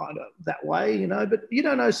were kind of that way, but you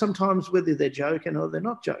don't know sometimes whether they're joking or they're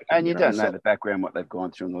not joking. And you don't know the background, what they've gone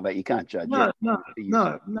through and all that. You can't judge. No.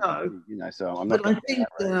 So I'm not. But I think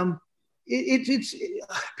it's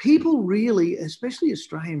people really, especially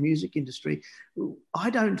Australian music industry, I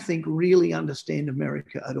don't think really understand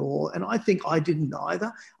America at all. And I think I didn't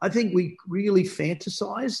either. I think we really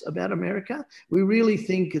fantasize about America. We really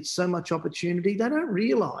think it's so much opportunity. They don't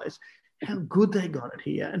realize how good they got it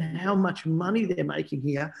here and how much money they're making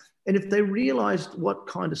here. And if they realized what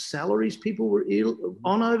kind of salaries people were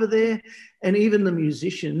on over there, and even the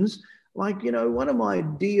musicians, like, one of my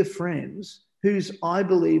dear friends, who's, I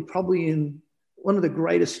believe, probably in one of the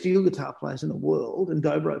greatest steel guitar players in the world and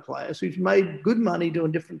dobro players, who's made good money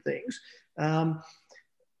doing different things.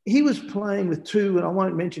 He was playing with two, and I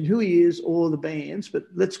won't mention who he is or the bands, but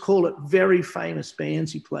let's call it very famous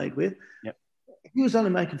bands he played with. Yep. He was only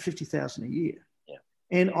making $50,000 a year. Yeah.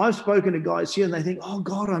 And I've spoken to guys here and they think, oh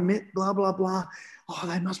God, I met blah, blah, blah. Oh,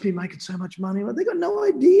 they must be making so much money. Well, they got no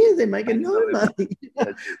idea they're making no money.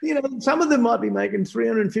 Some of them might be making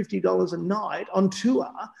 $350 a night on tour,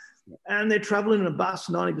 and they're traveling in a bus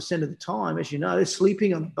 90% of the time. As you know, they're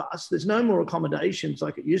sleeping on a bus. There's no more accommodations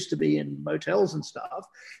like it used to be in motels and stuff.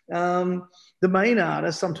 The main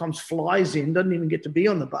artist sometimes flies in, doesn't even get to be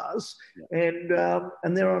on the bus, and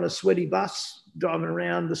they're on a sweaty bus driving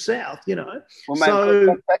around the South, Well,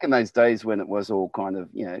 so back in those days when it was all kind of,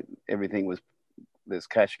 everything was, there's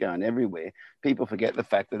cash going everywhere. People forget the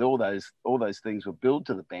fact that all those things were billed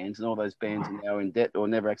to the bands, and all those bands are now in debt or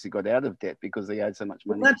never actually got out of debt because they owed so much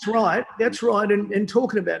money. Well, that's right. And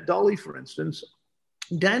talking about Dolly, for instance,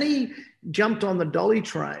 Danny jumped on the Dolly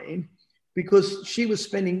train because she was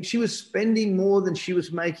spending more than she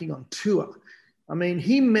was making on tour. I mean,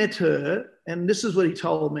 he met her, and this is what he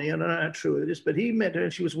told me. I don't know how true it is, but he met her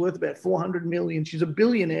and she was worth about $400 million. She's a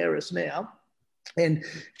billionairess now. And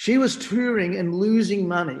she was touring and losing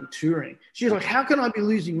money touring. She's like, how can I be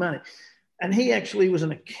losing money? And he actually was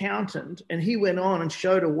an accountant, and he went on and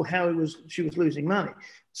showed her how she was losing money.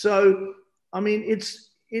 So, I mean,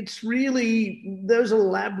 it's really those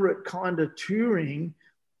elaborate kind of touring,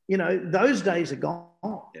 those days are gone.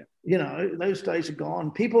 Yeah. Those days are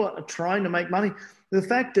gone. People are trying to make money. The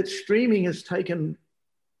fact that streaming has taken,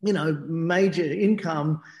 major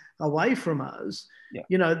income away from us,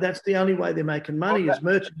 that's the only way they're making money is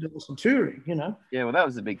merchandise and touring, Yeah, well, that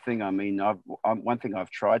was the big thing. I mean, one thing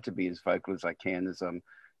I've tried to be as vocal as I can as I'm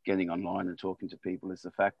getting online and talking to people is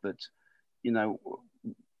the fact that,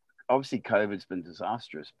 obviously COVID's been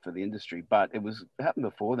disastrous for the industry, but it happened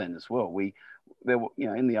before then as well.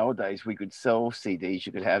 In the old days, we could sell CDs,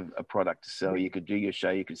 you could have a product to sell, you could do your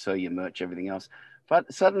show, you could sell your merch, everything else.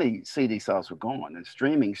 But suddenly CD sales were gone, and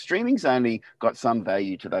streaming's only got some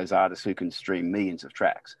value to those artists who can stream millions of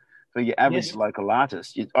tracks. For your average local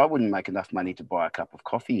artist, I wouldn't make enough money to buy a cup of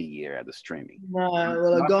coffee a year out of streaming. No,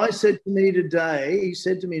 well, a guy said to me today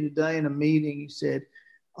in a meeting, he said,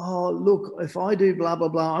 oh, look, if I do blah, blah,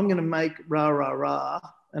 blah, I'm going to make rah, rah, rah.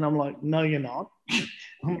 And I'm like, no, you're not.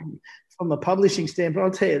 From a publishing standpoint,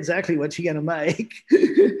 I'll tell you exactly what you're going to make.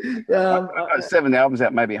 I've got 7 albums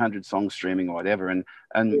out, maybe 100 songs streaming or whatever. And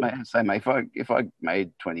say, mate, if I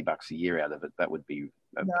made $20 a year out of it, that would be.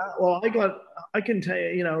 Well, I can tell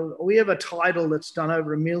you, we have a title that's done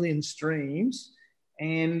over 1 million streams,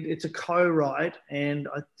 and it's a co-write. And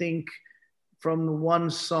I think from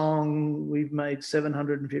one song, we've made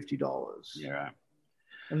 $750. Yeah.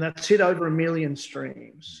 And that's hit over 1 million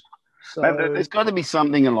streams. So there's got to be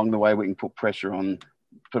something along the way we can put pressure on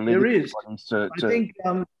political bodies to I think,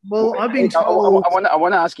 I've been told. I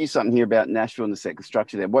want to ask you something here about Nashville and the second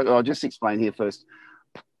structure there. I'll just explain here first.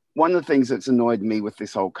 One of the things that's annoyed me with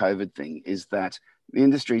this whole COVID thing is that the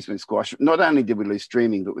industry's been squashed. Not only did we lose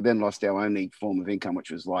streaming, but we then lost our only form of income,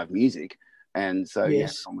 which was live music. And so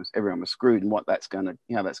everyone was screwed. And how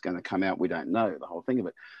that's going to come out, we don't know, the whole thing of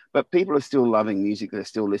it. But people are still loving music. They're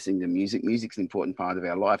still listening to music. Music's an important part of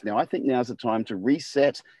our life. Now, I think now's the time to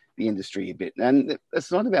reset the industry a bit. And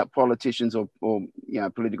it's not about politicians or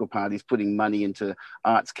political parties putting money into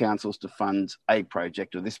arts councils to fund a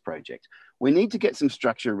project or this project. We need to get some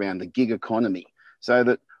structure around the gig economy so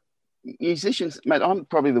that musicians, mate, I'm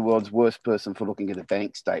probably the world's worst person for looking at a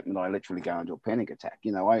bank statement. I literally go into a panic attack.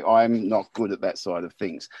 I'm not good at that side of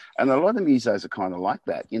things. And a lot of musos are kind of like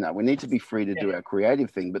that. We need to be free to do our creative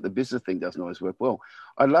thing, but the business thing doesn't always work well.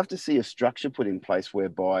 I'd love to see a structure put in place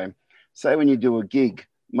whereby, say, when you do a gig,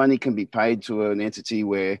 money can be paid to an entity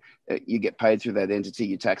where you get paid through that entity,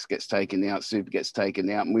 your tax gets taken out, super gets taken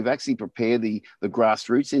out. And we've actually prepared the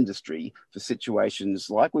grassroots industry for situations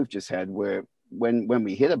like we've just had where when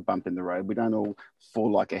we hit a bump in the road, we don't all fall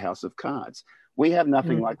like a house of cards. We have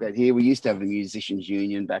nothing like that here. We used to have the Musicians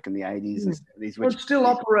Union back in the 80s and 70s. Well, it still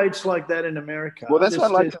operates like that in America. Well, that's what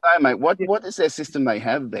I'd like to know, mate. What is their system they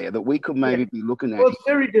have there that we could maybe be looking at? Well, it's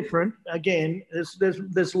very different. Again,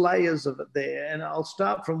 there's layers of it there. And I'll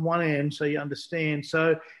start from one end so you understand.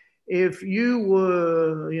 So if you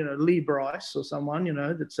were, Lee Bryce or someone,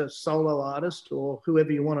 that's a solo artist or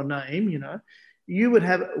whoever you want to name, you would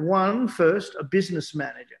have first a business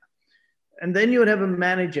manager. and then you would have a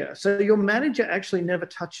manager. So your manager actually never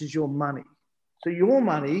touches your money. So your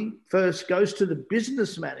money first goes to the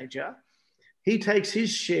business manager. He takes his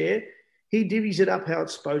share. He divvies it up how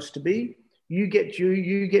it's supposed to be. You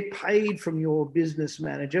get paid from your business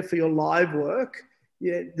manager for your live work.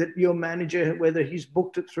 Yeah, that your manager, whether he's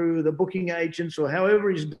booked it through the booking agents or however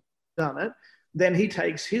he's done it, then he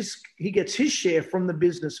gets his share from the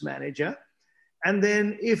business manager. And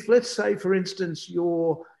then if, let's say, for instance,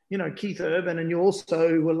 you're, Keith Urban, and you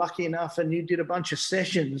also were lucky enough and you did a bunch of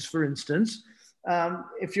sessions, for instance,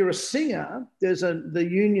 if you're a singer, the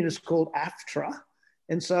union is called AFTRA.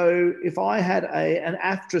 And so if I had an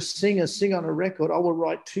AFTRA singer sing on a record, I would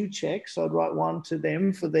write 2 checks. I'd write one to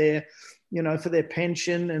them for their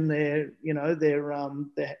pension and their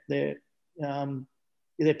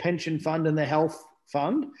pension fund and their health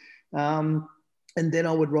fund. And then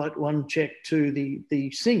I would write 1 check to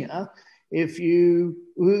the singer. If we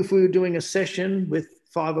were doing a session with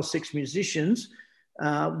 5 or 6 musicians,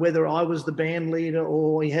 whether I was the band leader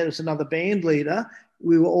or he had another band leader,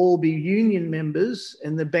 we will all be union members,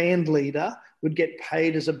 and the band leader would get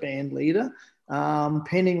paid as a band leader,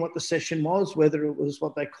 pending what the session was, whether it was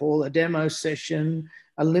what they call a demo session,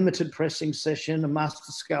 a limited pressing session, a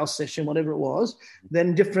master scale session, whatever it was.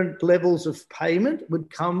 Then different levels of payment would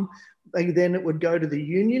come. Then it would go to the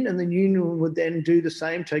union, and the union would then do the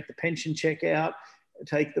same, take the pension check out,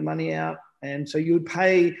 take the money out. And so you would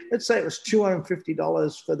pay, let's say it was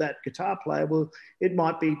 $250 for that guitar player. Well, it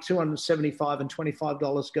might be $275 and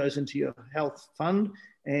 $25 goes into your health fund,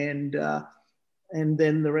 and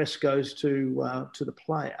then the rest goes to the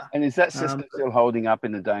player. And is that system still holding up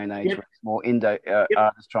in the day and age where it's more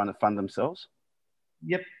artists trying to fund themselves?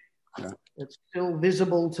 Yep. Yeah. It's still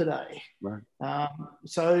visible today. Right.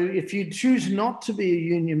 So if you choose not to be a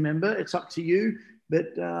union member, it's up to you.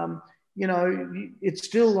 But, it's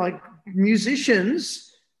still like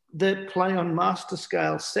musicians that play on master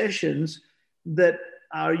scale sessions that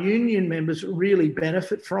are union members really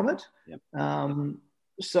benefit from it. Yep. I'm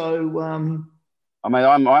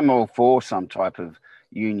all for some type of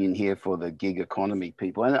union here for the gig economy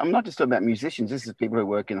people. And I'm not just talking about musicians. This is people who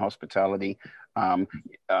work in hospitality,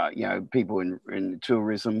 people in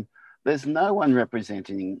tourism. There's no one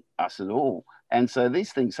representing us at all. And so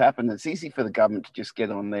these things happen. It's easy for the government to just get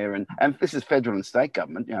on there. And this is federal and state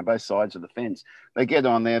government, both sides of the fence. They get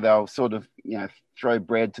on there, they'll sort of, throw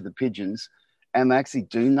bread to the pigeons, and they actually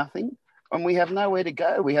do nothing. And we have nowhere to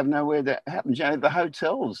go. We have nowhere that happens. The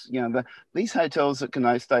hotels, these hotels that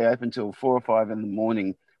can stay open till 4 or 5 in the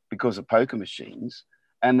morning because of poker machines.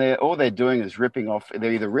 And all they're doing is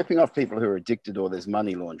they're either ripping off people who are addicted, or there's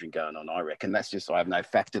money laundering going on, I reckon. That's just, I have no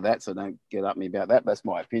fact to that, so don't get at me about that. That's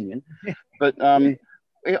my opinion. But I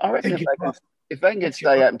reckon if they can get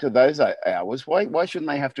stay open to those hours, why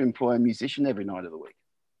shouldn't they have to employ a musician every night of the week?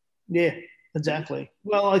 Yeah, exactly.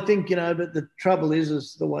 Well, I think, but the trouble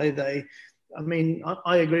is the way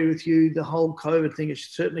I agree with you. The whole COVID thing has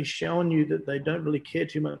certainly shown you that they don't really care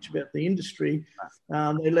too much about the industry.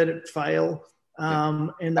 They let it fail. And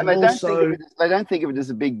they don't think of it as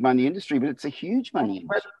a big money industry, but it's a huge money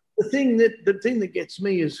industry. The thing that gets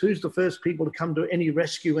me is who's the first people to come to any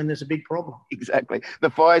rescue when there's a big problem. Exactly. The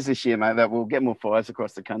fires this year, mate, that we'll get more fires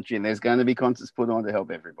across the country, and there's going to be concerts put on to help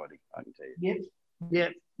everybody, I can tell you. Yeah.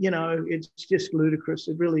 It's just ludicrous.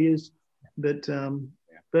 It really is.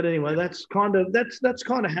 But anyway, that's kind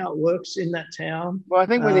of how it works in that town. Well, I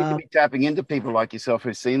think we need to be tapping into people like yourself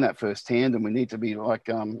who've seen that firsthand, and we need to be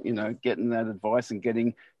getting that advice and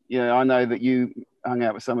getting. I know that you hung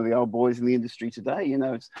out with some of the old boys in the industry today.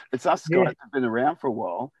 It's us guys who've been around for a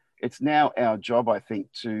while. It's now our job, I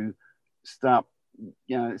think, to start,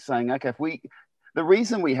 saying, okay, the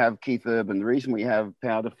reason we have Keith Urban, the reason we have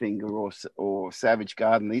Powderfinger or Savage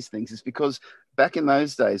Garden, these things, is because back in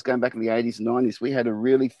those days, going back in the 80s and 90s, we had a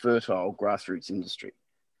really fertile grassroots industry.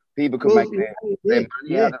 People could make their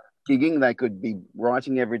money out of gigging. They could be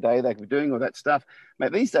writing every day. They could be doing all that stuff.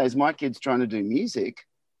 Mate, these days, my kids trying to do music,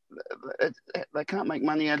 they can't make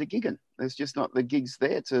money out of gigging. There's just not the gigs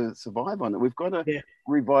there to survive on it. We've got to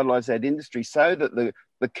revitalise that industry so that the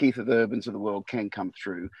Keith Urbans of the world can come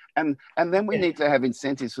through. And then we need to have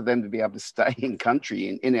incentives for them to be able to stay in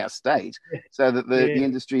country, in our state, so that the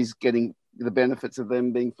industry is getting the benefits of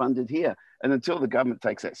them being funded here. And until the government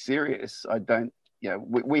takes that serious,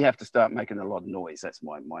 we have to start making a lot of noise. That's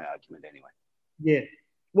my argument anyway. Yeah.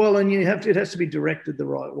 Well, and it has to be directed the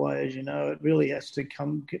right way, as you know. It really has to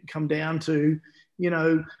come down to,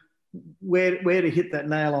 where to hit that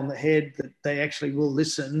nail on the head, that they actually will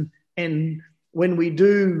listen. And when we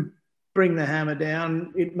do bring the hammer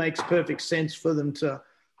down, it makes perfect sense for them to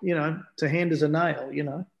hand us a nail,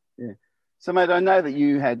 Yeah. So, mate, I know that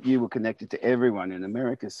you were connected to everyone in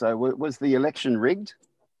America. So, was the election rigged?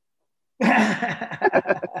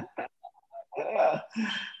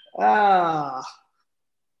 Ah,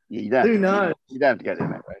 who knows? You don't have to go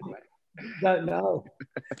down that road, mate. Don't know.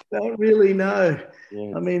 Don't really know.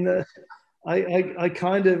 Yeah. I mean, I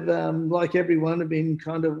kind of, like everyone, have been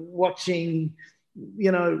kind of watching,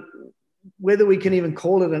 whether we can even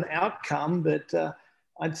call it an outcome, but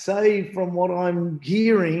I'd say from what I'm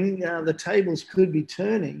hearing, the tables could be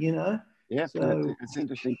turning, Yeah, So it's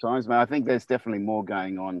interesting times, mate. I think there's definitely more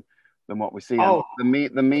going on than what we see. Oh, the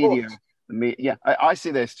media, yeah, I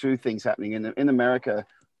see there's two things happening in America.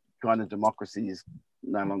 Kind of democracy is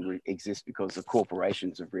no longer exists because the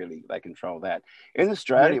corporations have really, they control that. In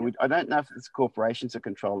Australia, I don't know if it's corporations that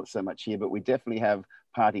control it so much here, but we definitely have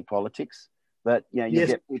party politics. That you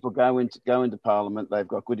get people go into parliament, they've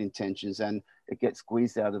got good intentions, and it gets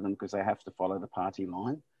squeezed out of them because they have to follow the party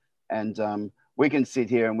line. And we can sit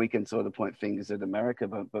here and we can sort of point fingers at America,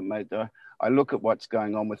 but mate, I look at what's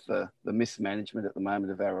going on with the mismanagement at the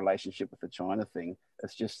moment of our relationship with the China thing.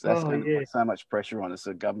 It's just that's going to put so much pressure on us.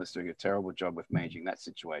 The government's doing a terrible job with managing that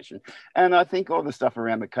situation. And I think all the stuff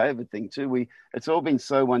around the COVID thing too, it's all been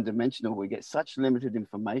so one-dimensional. We get such limited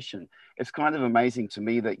information. It's kind of amazing to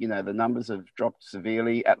me that, the numbers have dropped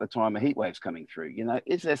severely at the time of heat waves coming through.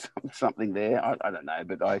 Is there something there? I don't know,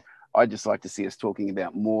 but I just like to see us talking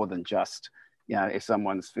about more than just, if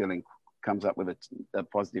someone's comes up with a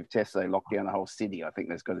positive test, they lock down the whole city. I think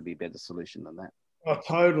there's got to be a better solution than that. Oh,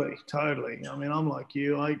 totally. I mean, I'm like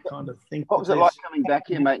you. I kind of think. What was it like coming back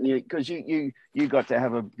here, mate? Because you got to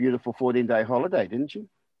have a beautiful 14-day holiday, didn't you?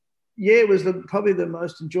 Yeah, it was probably the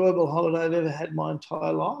most enjoyable holiday I've ever had my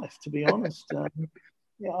entire life, to be honest.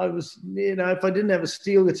 I was, if I didn't have a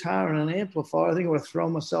steel guitar and an amplifier, I think I would have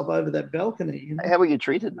thrown myself over that balcony. How were you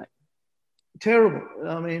treated, mate? Terrible.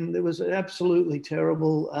 I mean, it was absolutely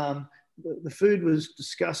terrible. The food was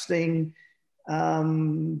disgusting.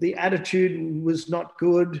 The attitude was not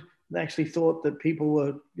good. They actually thought that people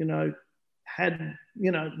were, had,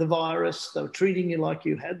 the virus. They were treating you like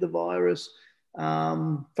you had the virus.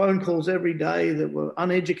 Phone calls every day that were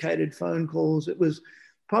uneducated phone calls. It was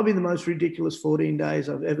probably the most ridiculous 14 days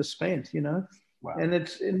I've ever spent, Wow. And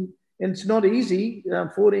it's not easy.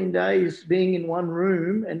 14 days being in one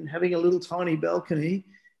room and having a little tiny balcony.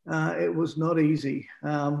 It was not easy.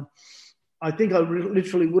 I think I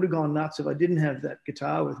literally would have gone nuts if I didn't have that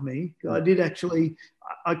guitar with me. I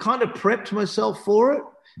kind of prepped myself for it.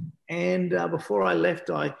 And before I left,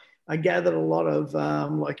 I gathered a lot of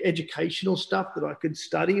like educational stuff that I could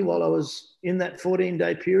study while I was in that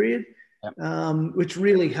 14-day period, which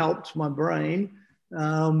really helped my brain.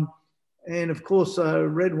 And of course,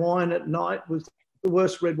 red wine at night was the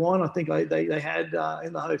worst red wine I think they had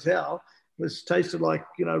in the hotel. It tasted like,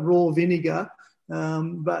 raw vinegar.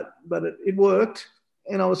 But it worked,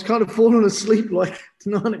 and I was kind of falling asleep like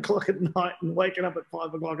 9 o'clock at night and waking up at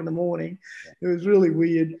 5 o'clock in the morning. It was really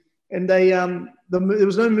weird. And there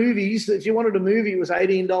was no movies. If you wanted a movie, it was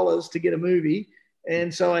 $18 to get a movie.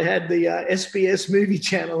 And so I had the SBS movie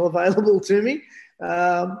channel available to me,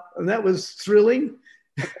 and that was thrilling.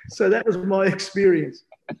 So that was my experience.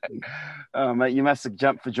 Oh, mate, you must have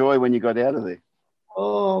jumped for joy when you got out of there.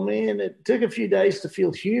 Oh, man, it took a few days to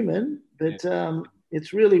feel human, but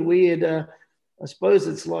it's really weird. I suppose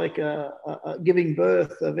it's like giving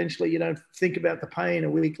birth. Eventually, you don't think about the pain a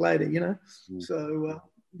week later, So,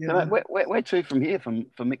 where to from here, from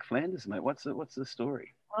Mick Flanders, mate? What's the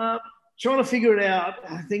story? Trying to figure it out.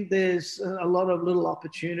 I think there's a lot of little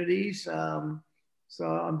opportunities. So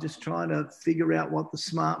I'm just trying to figure out what the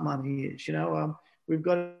smart money is. We've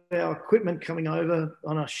got our equipment coming over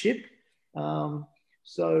on our ship.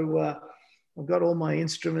 So I've got all my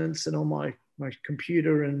instruments and all my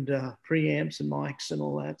computer and preamps and mics and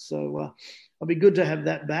all that. So it'll be good to have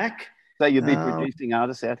that back. So you'll be producing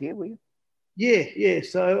artists out here, will you? Yeah.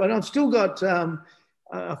 So, and I've still got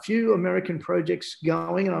a few American projects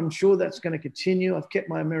going, and I'm sure that's going to continue. I've kept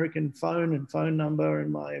my American phone and phone number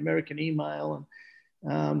and my American email,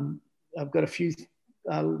 and I've got a few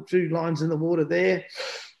lines in the water there.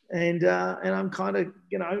 And I'm kind of,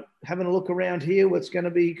 having a look around here, what's going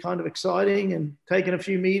to be kind of exciting, and taking a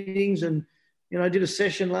few meetings. And, I did a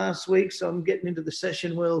session last week, so I'm getting into the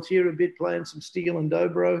session world here a bit, playing some steel and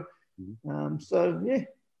dobro.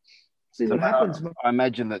 See what happens. I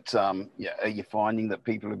imagine that, are you finding that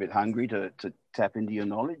people are a bit hungry to tap into your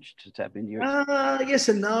knowledge, to tap into your... Yes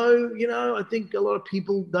and no. I think a lot of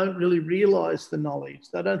people don't really realize the knowledge.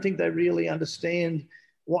 I don't think they really understand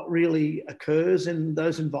what really occurs in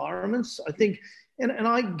those environments. I think And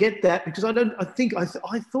I get that because I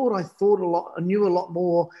thought a lot, I knew a lot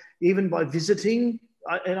more even by visiting.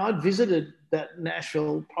 And I'd visited that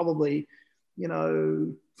Nashville probably,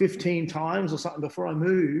 15 times or something before I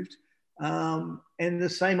moved. And the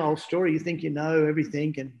same old story. You think you know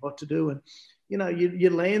everything and what to do, and you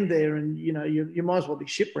land there, and you might as well be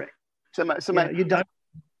shipwrecked. Mate, you don't.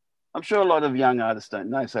 I'm sure a lot of young artists don't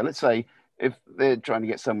know. So let's say if they're trying to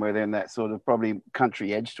get somewhere there in that sort of probably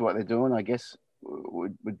country edge to what they're doing, I guess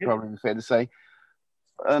would probably be fair to say.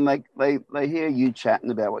 And they hear you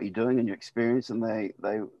chatting about what you're doing and your experience, and they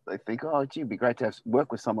think, oh, gee, it'd be great to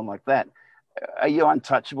work with someone like that. Are you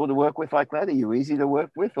untouchable to work with like that? Are you easy to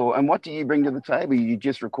work with? And what do you bring to the table? You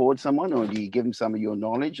just record someone, or do you give them some of your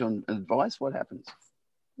knowledge and advice? What happens?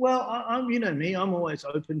 Well, I'm me. I'm always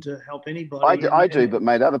open to help anybody. I do, but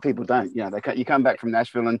mate, other people don't. You come back from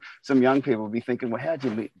Nashville, and some young people will be thinking, well, how do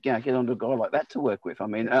you get onto a guy like that to work with? I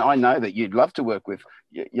mean, I know that you'd love to work with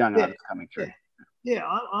young artists coming through. Yeah,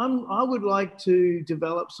 I would like to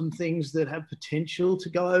develop some things that have potential to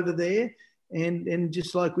go over there. And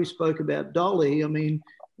just like we spoke about Dolly, I mean,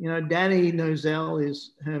 Danny Nozell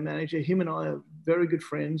is her manager. Him and I are very good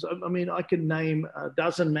friends. I mean, I can name a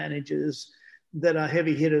dozen managers that are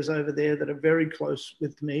heavy hitters over there that are very close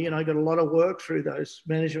with me. And I got a lot of work through those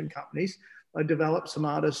management companies. I developed some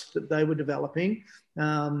artists that they were developing,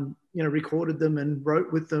 recorded them and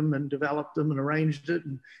wrote with them and developed them and arranged it.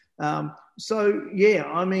 And so, yeah,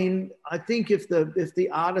 I mean, I think if the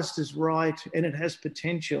artist is right and it has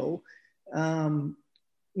potential,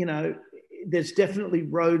 there's definitely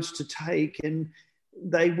roads to take, and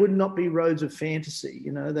they would not be roads of fantasy.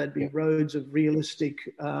 They'd be roads of realistic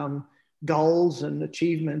goals and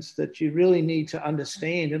achievements that you really need to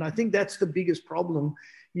understand. And I think that's the biggest problem.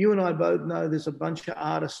 You and I both know there's a bunch of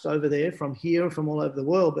artists over there from here, from all over the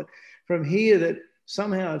world, but from here that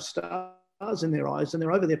somehow have stars in their eyes, and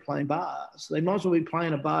they're over there playing bars. They might as well be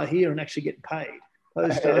playing a bar here and actually getting paid,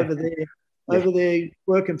 opposed to over there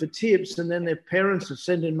working for tips, and then their parents are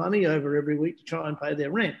sending money over every week to try and pay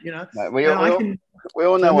their rent. No, we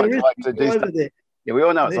all know what it's like to do stuff. There. Yeah, we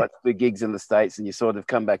all know it's like to do gigs in the States, and you sort of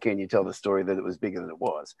come back in, you tell the story that it was bigger than it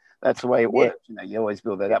was. That's the way it works. You always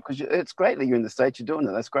build that up, because it's great that you're in the States, you're doing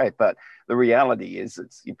it. That's great. But the reality is,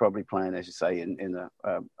 you're probably playing, as you say, in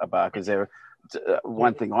a bar. Because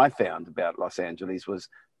one thing I found about Los Angeles was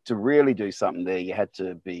to really do something there, you had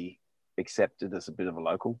to be accepted as a bit of a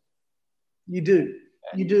local. You do.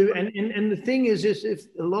 And the thing is if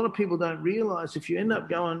a lot of people don't realize, if you end up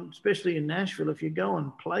going, especially in Nashville, if you go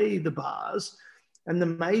and play the bars, and the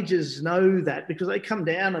majors know that because they come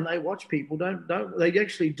down and they watch people, don't they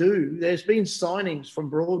actually do. There's been signings from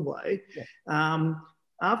Broadway. Yeah.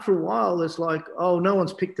 After a while, it's like, oh, no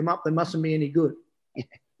one's picked them up. They mustn't be any good.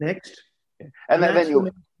 Next. Yeah. And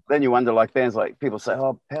then you wonder, like bands like people say,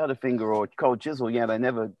 oh, Powderfinger or Cold Chisel, they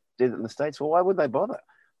never did it in the States. Well, why would they bother?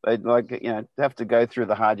 They'd have to go through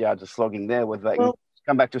the hard yards of slogging there, where they can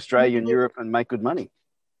come back to Australia and Europe and make good money.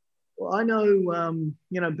 Well, I know,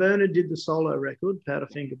 Bernard did the solo record,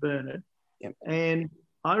 Powderfinger Bernard. Yep. And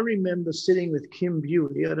I remember sitting with Kim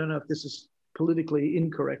Buey. I don't know if this is politically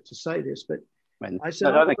incorrect to say this, but I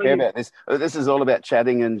said, I don't care about this. This is all about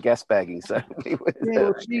chatting and gasbagging. So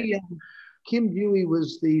Kim Buey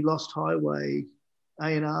was the Lost Highway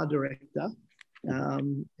A&R director.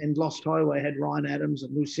 And Lost Highway had Ryan Adams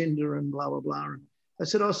and Lucinda and blah, blah, blah. And I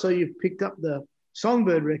said, oh, so you've picked up the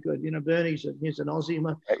Songbird record, Bernie's an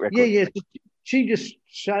Aussie. Yeah. She just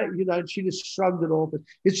shrugged it off.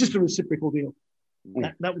 It's just a reciprocal deal.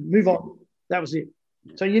 Yeah. That would move on. That was it.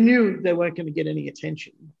 Yeah. So you knew they weren't going to get any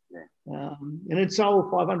attention. Yeah. And it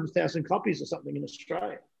sold 500,000 copies or something in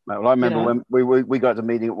Australia. Well, I remember when we got to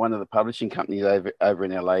meeting at one of the publishing companies over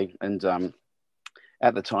in LA, and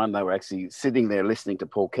at the time they were actually sitting there listening to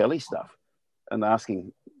Paul Kelly stuff and asked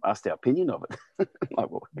our opinion of it. Like,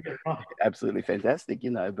 well, absolutely fantastic,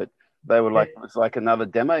 but they were like, it was like another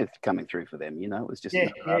demo coming through for them, it was just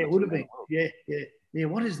it would have been. Yeah.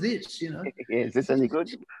 What is this? Is this any good?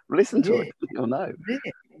 Listen to it, you'll know.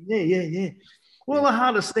 Yeah. Well, the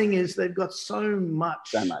hardest thing is they've got so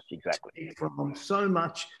much, exactly, from so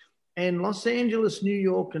much. And Los Angeles, New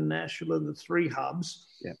York, and Nashville are the three hubs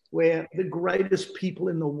where the greatest people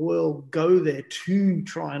in the world go there to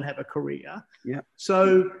try and have a career. Yeah.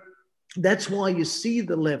 So that's why you see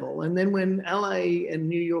the level. And then when LA and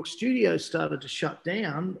New York studios started to shut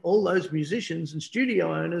down, all those musicians and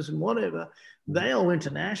studio owners and whatever, they all went to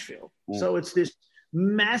Nashville. Yeah. So it's this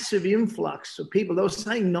massive influx of people. They were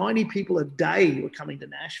saying 90 people a day were coming to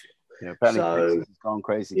Nashville. Yeah, apparently So Texas has gone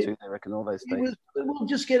crazy too. They reckon all those states. Well,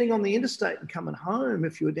 just getting on the interstate and coming home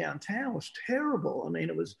if you were downtown was terrible. I mean,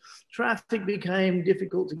 traffic became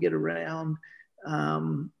difficult to get around.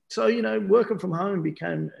 So, working from home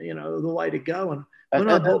became, the way to go. And when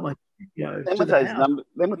I bought my studio to the house.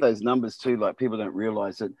 Then with those numbers too, like people don't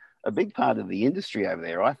realize that a big part of the industry over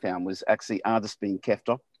there, I found, was actually artists being kept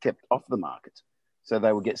off the market. So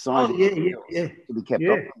they would get signed to be kept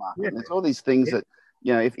off the market. And there's all these things that,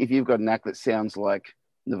 if you've got an act that sounds like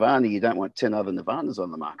Nirvana, you don't want 10 other Nirvanas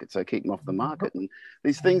on the market. So keep them off the market. And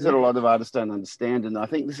these things that a lot of artists don't understand. And I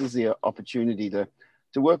think this is the opportunity to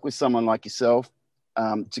work with someone like yourself,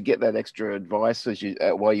 to get that extra advice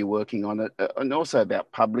while you're working on it, and also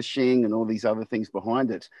about publishing and all these other things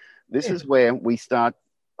behind it. This is where we start.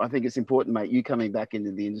 I think it's important, mate, you coming back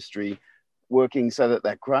into the industry, working so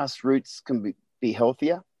that grassroots can be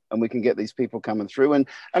healthier, and we can get these people coming through. And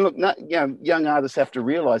look, young artists have to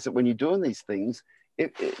realize that when you're doing these things,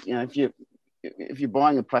 if you're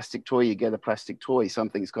buying a plastic toy, you get a plastic toy. Some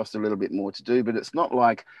things cost a little bit more to do, but it's not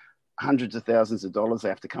like hundreds of thousands of dollars they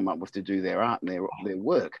have to come up with to do their art and their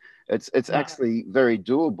work. It's actually very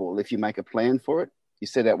doable if you make a plan for it. You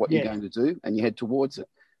set out what you're going to do and you head towards it.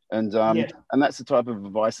 And that's the type of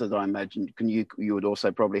advice that I imagine you would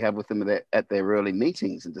also probably have with them at their early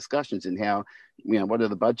meetings and discussions, and how, what are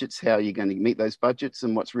the budgets, how are you going to meet those budgets,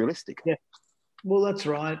 and what's realistic. Yeah, well, that's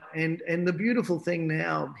right. And the beautiful thing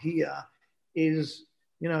now here is,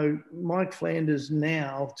 Mike Flanders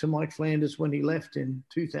now to Mike Flanders when he left in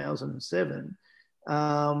 2007.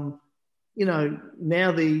 Now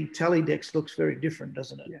the Teledex looks very different,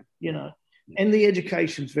 doesn't it? Yeah. And the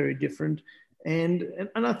education's very different. And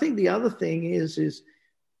I think the other thing is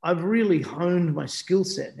I've really honed my skill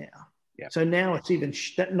set now. Yeah. So now it's even,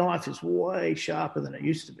 that knife is way sharper than it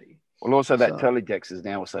used to be. Well, also that Teledex is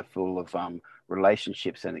now also full of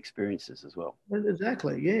relationships and experiences as well.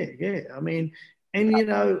 Exactly. Yeah. I mean, and,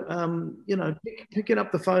 picking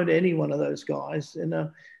up the phone to any one of those guys,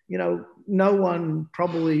 and, no one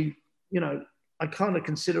probably, I kind of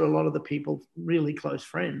consider a lot of the people really close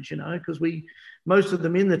friends, because most of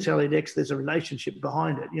them in the Teledex, there's a relationship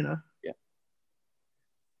behind it,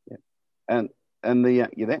 Yeah. And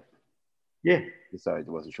you there? Yeah. Sorry, I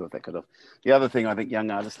wasn't sure if that cut off. The other thing I think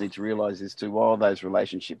young artists need to realize is too, while those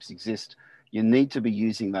relationships exist, you need to be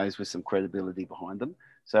using those with some credibility behind them.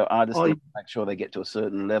 So artists need to make sure they get to a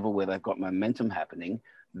certain level where they've got momentum happening.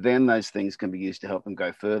 Then those things can be used to help them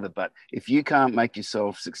go further. But if you can't make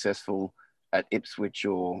yourself successful at Ipswich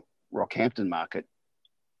or Rockhampton market,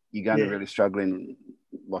 you're going to really struggle in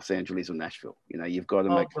Los Angeles or Nashville. You've got to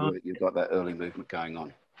make sure that you've got that early movement going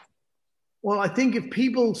on. Well, I think if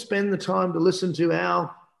people spend the time to listen to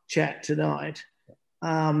our chat tonight,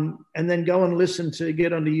 and then go and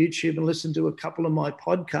get onto YouTube and listen to a couple of my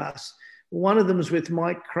podcasts. One of them is with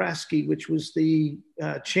Mike Kraske, which was the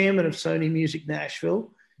chairman of Sony Music Nashville.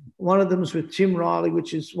 One of them is with Tim Riley,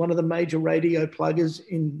 which is one of the major radio pluggers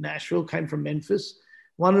in Nashville, came from Memphis.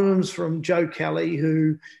 One of them is from Joe Kelly,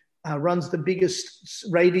 who runs the biggest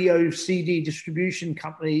radio CD distribution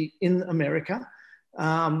company in America.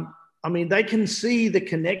 They can see the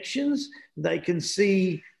connections. They can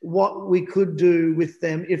see what we could do with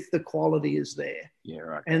them if the quality is there. Yeah,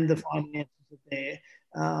 right. And the finances are there.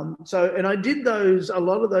 And I did a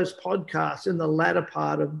lot of those podcasts in the latter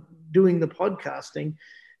part of doing the podcasting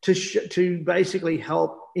to basically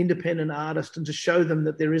help independent artists and to show them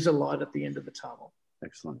that there is a light at the end of the tunnel.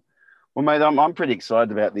 Excellent. Well, mate, I'm pretty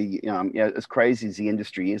excited about as crazy as the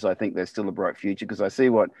industry is. I think there's still a bright future, because I see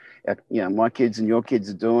what, my kids and your kids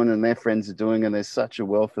are doing and their friends are doing. And there's such a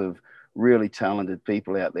wealth of really talented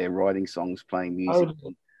people out there writing songs, playing music.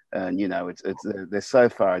 And they're so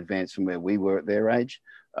far advanced from where we were at their age.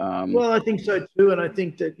 Well, I think so too. And I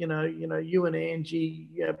think that, you and Angie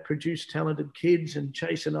produce talented kids, and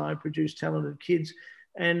Chase and I produce talented kids,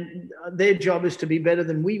 and their job is to be better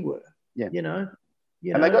than we were. Yeah.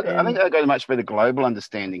 And I think they got a much better global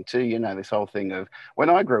understanding too. This whole thing of when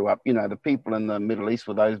I grew up, the people in the Middle East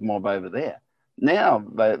were those mob over there. Now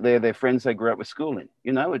they're their friends they grew up with school in.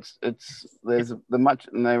 There's the much,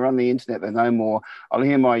 and they're on the internet. They know more. I'll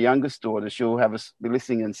hear my youngest daughter. She'll be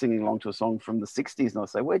listening and singing along to a song from the '60s, and I'll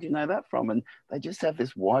say, "Where do you know that from?" And they just have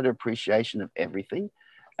this wider appreciation of everything.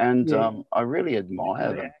 And I really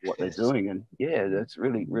admire what they're doing. And that's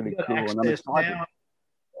really, really cool. And I'm excited. Now,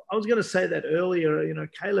 I was going to say that earlier.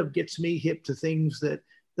 Caleb gets me hip to things that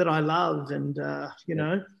I love, and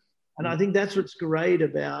and I think that's what's great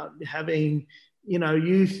about having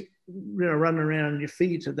youth running around on your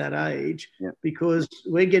feet at that age, because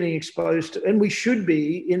we're getting exposed to, and we should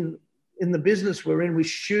be in the business we're in. We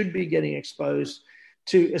should be getting exposed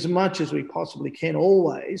to as much as we possibly can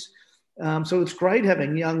always. So it's great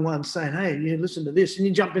having young ones saying, hey, you listen to this, and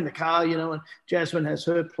you jump in the car, and Jasmine has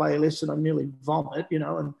her playlist and I nearly vomit,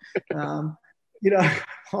 and,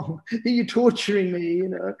 oh, you're torturing me,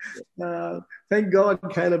 thank God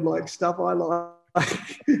Caleb likes stuff I like.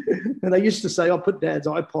 And they used to say, I'll put Dad's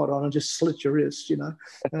iPod on and just slit your wrist,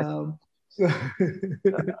 Well, I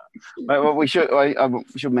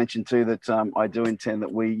should mention too that I do intend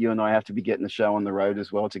that you and I have to be getting the show on the road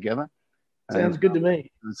as well together. Sounds good to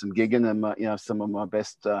me. And some gigging and some of my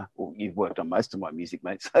best. Well, you've worked on most of my music,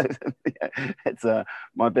 mate. So it's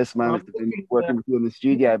my best moments have been working with you in the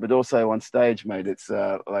studio, but also on stage, mate. It's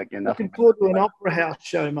like looking forward to an opera house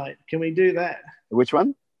show, mate. Can we do that? Which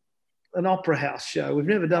one? An opera house show. We've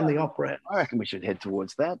never done the opera house. I reckon we should head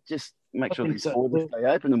towards that. Just make sure these borders stay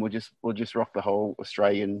open, and we'll just rock the whole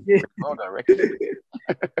Australian world, I reckon.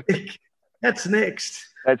 That's next.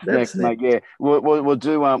 That's next, mate. Yeah, we'll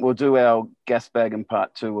do our Gasbaggin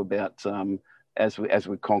part 2 about as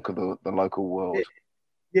we conquer the local world.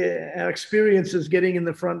 Yeah, our experiences getting in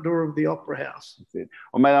the front door of the opera house. That's it.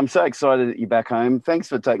 Well, mate, I'm so excited that you're back home. Thanks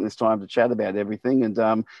for taking this time to chat about everything.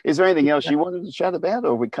 And is there anything else you wanted to chat about,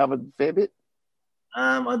 or we covered a fair bit?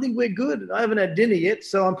 I think we're good. I haven't had dinner yet,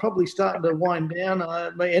 so I'm probably starting to wind down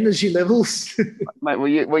my energy levels. Mate,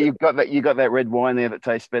 you've got that red wine there that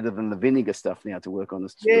tastes better than the vinegar stuff now to work on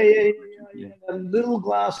this. Yeah. A little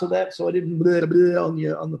glass of that, so I didn't blah, blah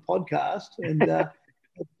on the podcast. And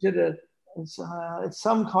it's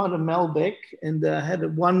some kind of Malbec, and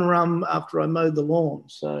had one rum after I mowed the lawn.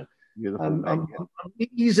 So I'm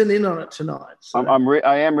easing in on it tonight. So.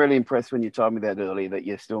 I am really impressed when you told me that earlier, that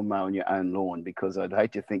you're still mowing your own lawn, because I'd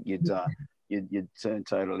hate to think you'd turn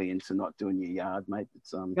totally into not doing your yard, mate.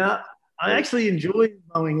 It's I actually enjoy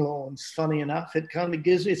mowing lawns. Funny enough,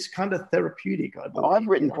 it's kind of therapeutic. I've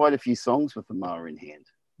written quite a few songs with the mower in hand.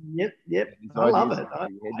 Yep. I love it. I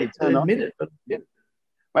hate to admit it, but yeah.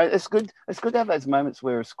 Right, it's good. It's good to have those moments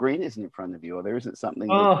where a screen isn't in front of you, or there isn't something.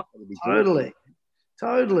 Oh, totally.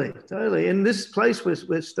 And this place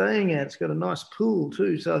we're staying at, it's got a nice pool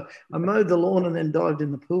too. So I mowed the lawn and then dived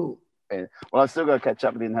in the pool. Yeah. Well, I've still got to catch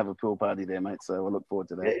up with you and have a pool party there, mate. So I look forward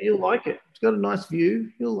to that. Yeah, you'll like it. It's got a nice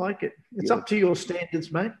view. You'll like it. It's up to your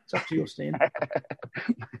standards, mate. It's up to your standards.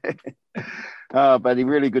 Oh, buddy,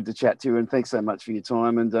 really good to chat to you, and thanks so much for your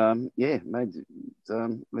time. And mate,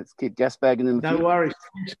 let's keep Gasbaggin in the future. No worries.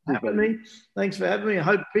 Thanks for having me. I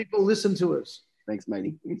hope people listen to us. Thanks,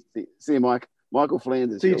 matey. See you, Mike. Michael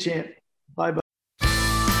Flanders. See you, champ. Bye.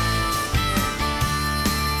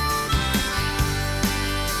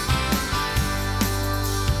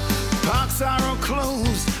 Parks are all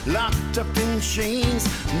closed, locked up in chains.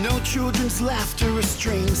 No children's laughter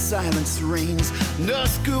restrains, silence reigns. No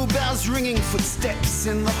school bells ringing, footsteps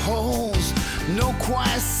in the halls. No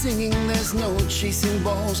choir singing, there's no chasing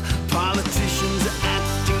balls. Politicians are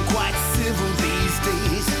acting quite civil these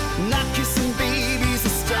days. Not kissing babies or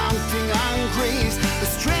stomping on graves.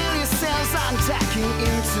 Australia sails on tacking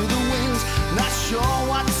into the wind. Not sure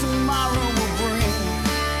what tomorrow will bring.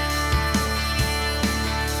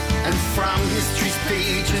 And from history's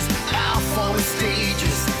pages, our former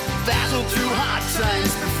stages, battled through hard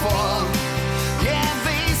times before. Yeah,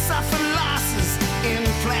 they suffered losses,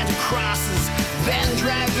 implanted crosses, then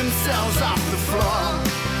dragged themselves off the floor.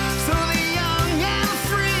 So the young and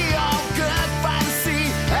free, all good by the sea,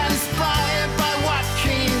 and inspired by what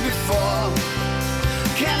came before,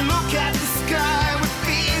 can look at the sky with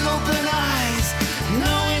big open eyes,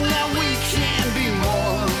 knowing that we can be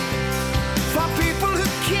more. For people who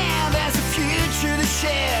care, there's a future to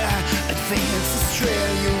share. Advance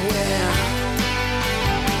Australia where?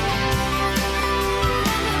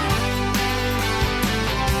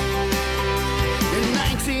 In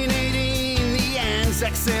 1918, the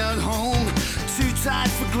Anzacs sailed home, too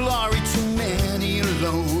tired for glory, too many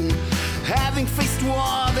alone. Having faced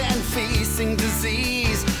war, then facing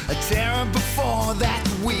disease, a terror before that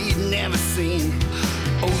we'd never seen.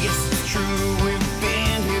 Oh yes, it's true, we've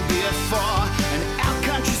been here before, and our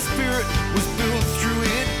country's spirit was built through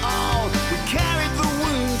it all. We carried the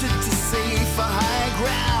wounded to safer high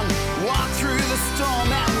ground, walked through the storm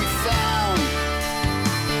and we found.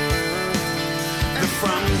 And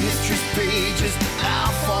from history's pages,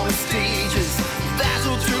 our former stages,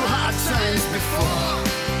 battled through hard times before.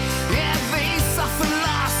 Yeah, they suffered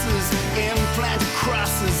losses, implanted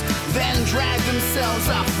crosses, then dragged themselves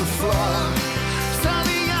off the floor. So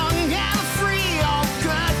the young and free, all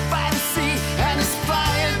good by the sea, and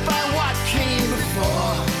inspired by what came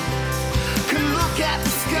before, can look at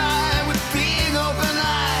the sky with big open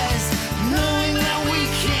eyes, knowing that we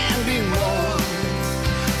can be more.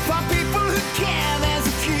 For people who care, there's a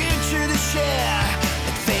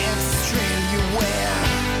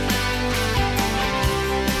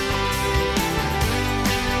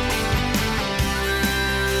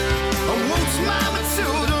Mama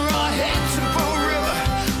Matilda or head to Bow River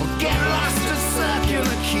or get lost at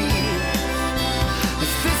Circular Quay.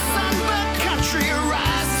 If this sunburned country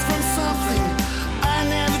arises from something I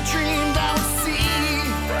never dreamed I would see,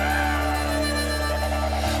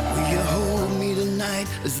 will you hold me tonight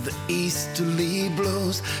as the easterly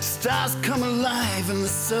blows? Stars come alive and the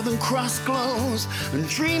Southern Cross glows, and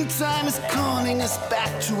dream time is calling us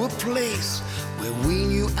back to a place where we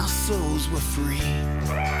knew our souls were free.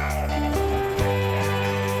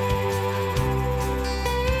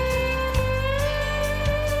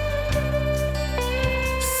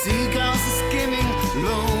 Seagulls are skimming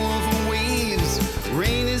low over waves.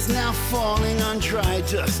 Rain is now falling on dry,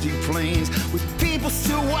 dusty plains, with people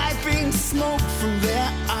still wiping smoke from their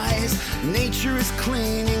eyes. Nature is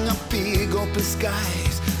cleaning up big open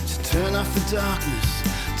skies to turn off the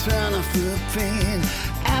darkness, turn off the pain.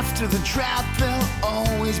 After the drought there'll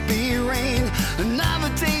always be rain. Another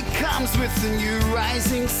day comes with a new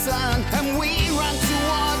rising sun, and we run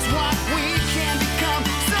towards what we can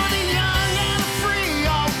become.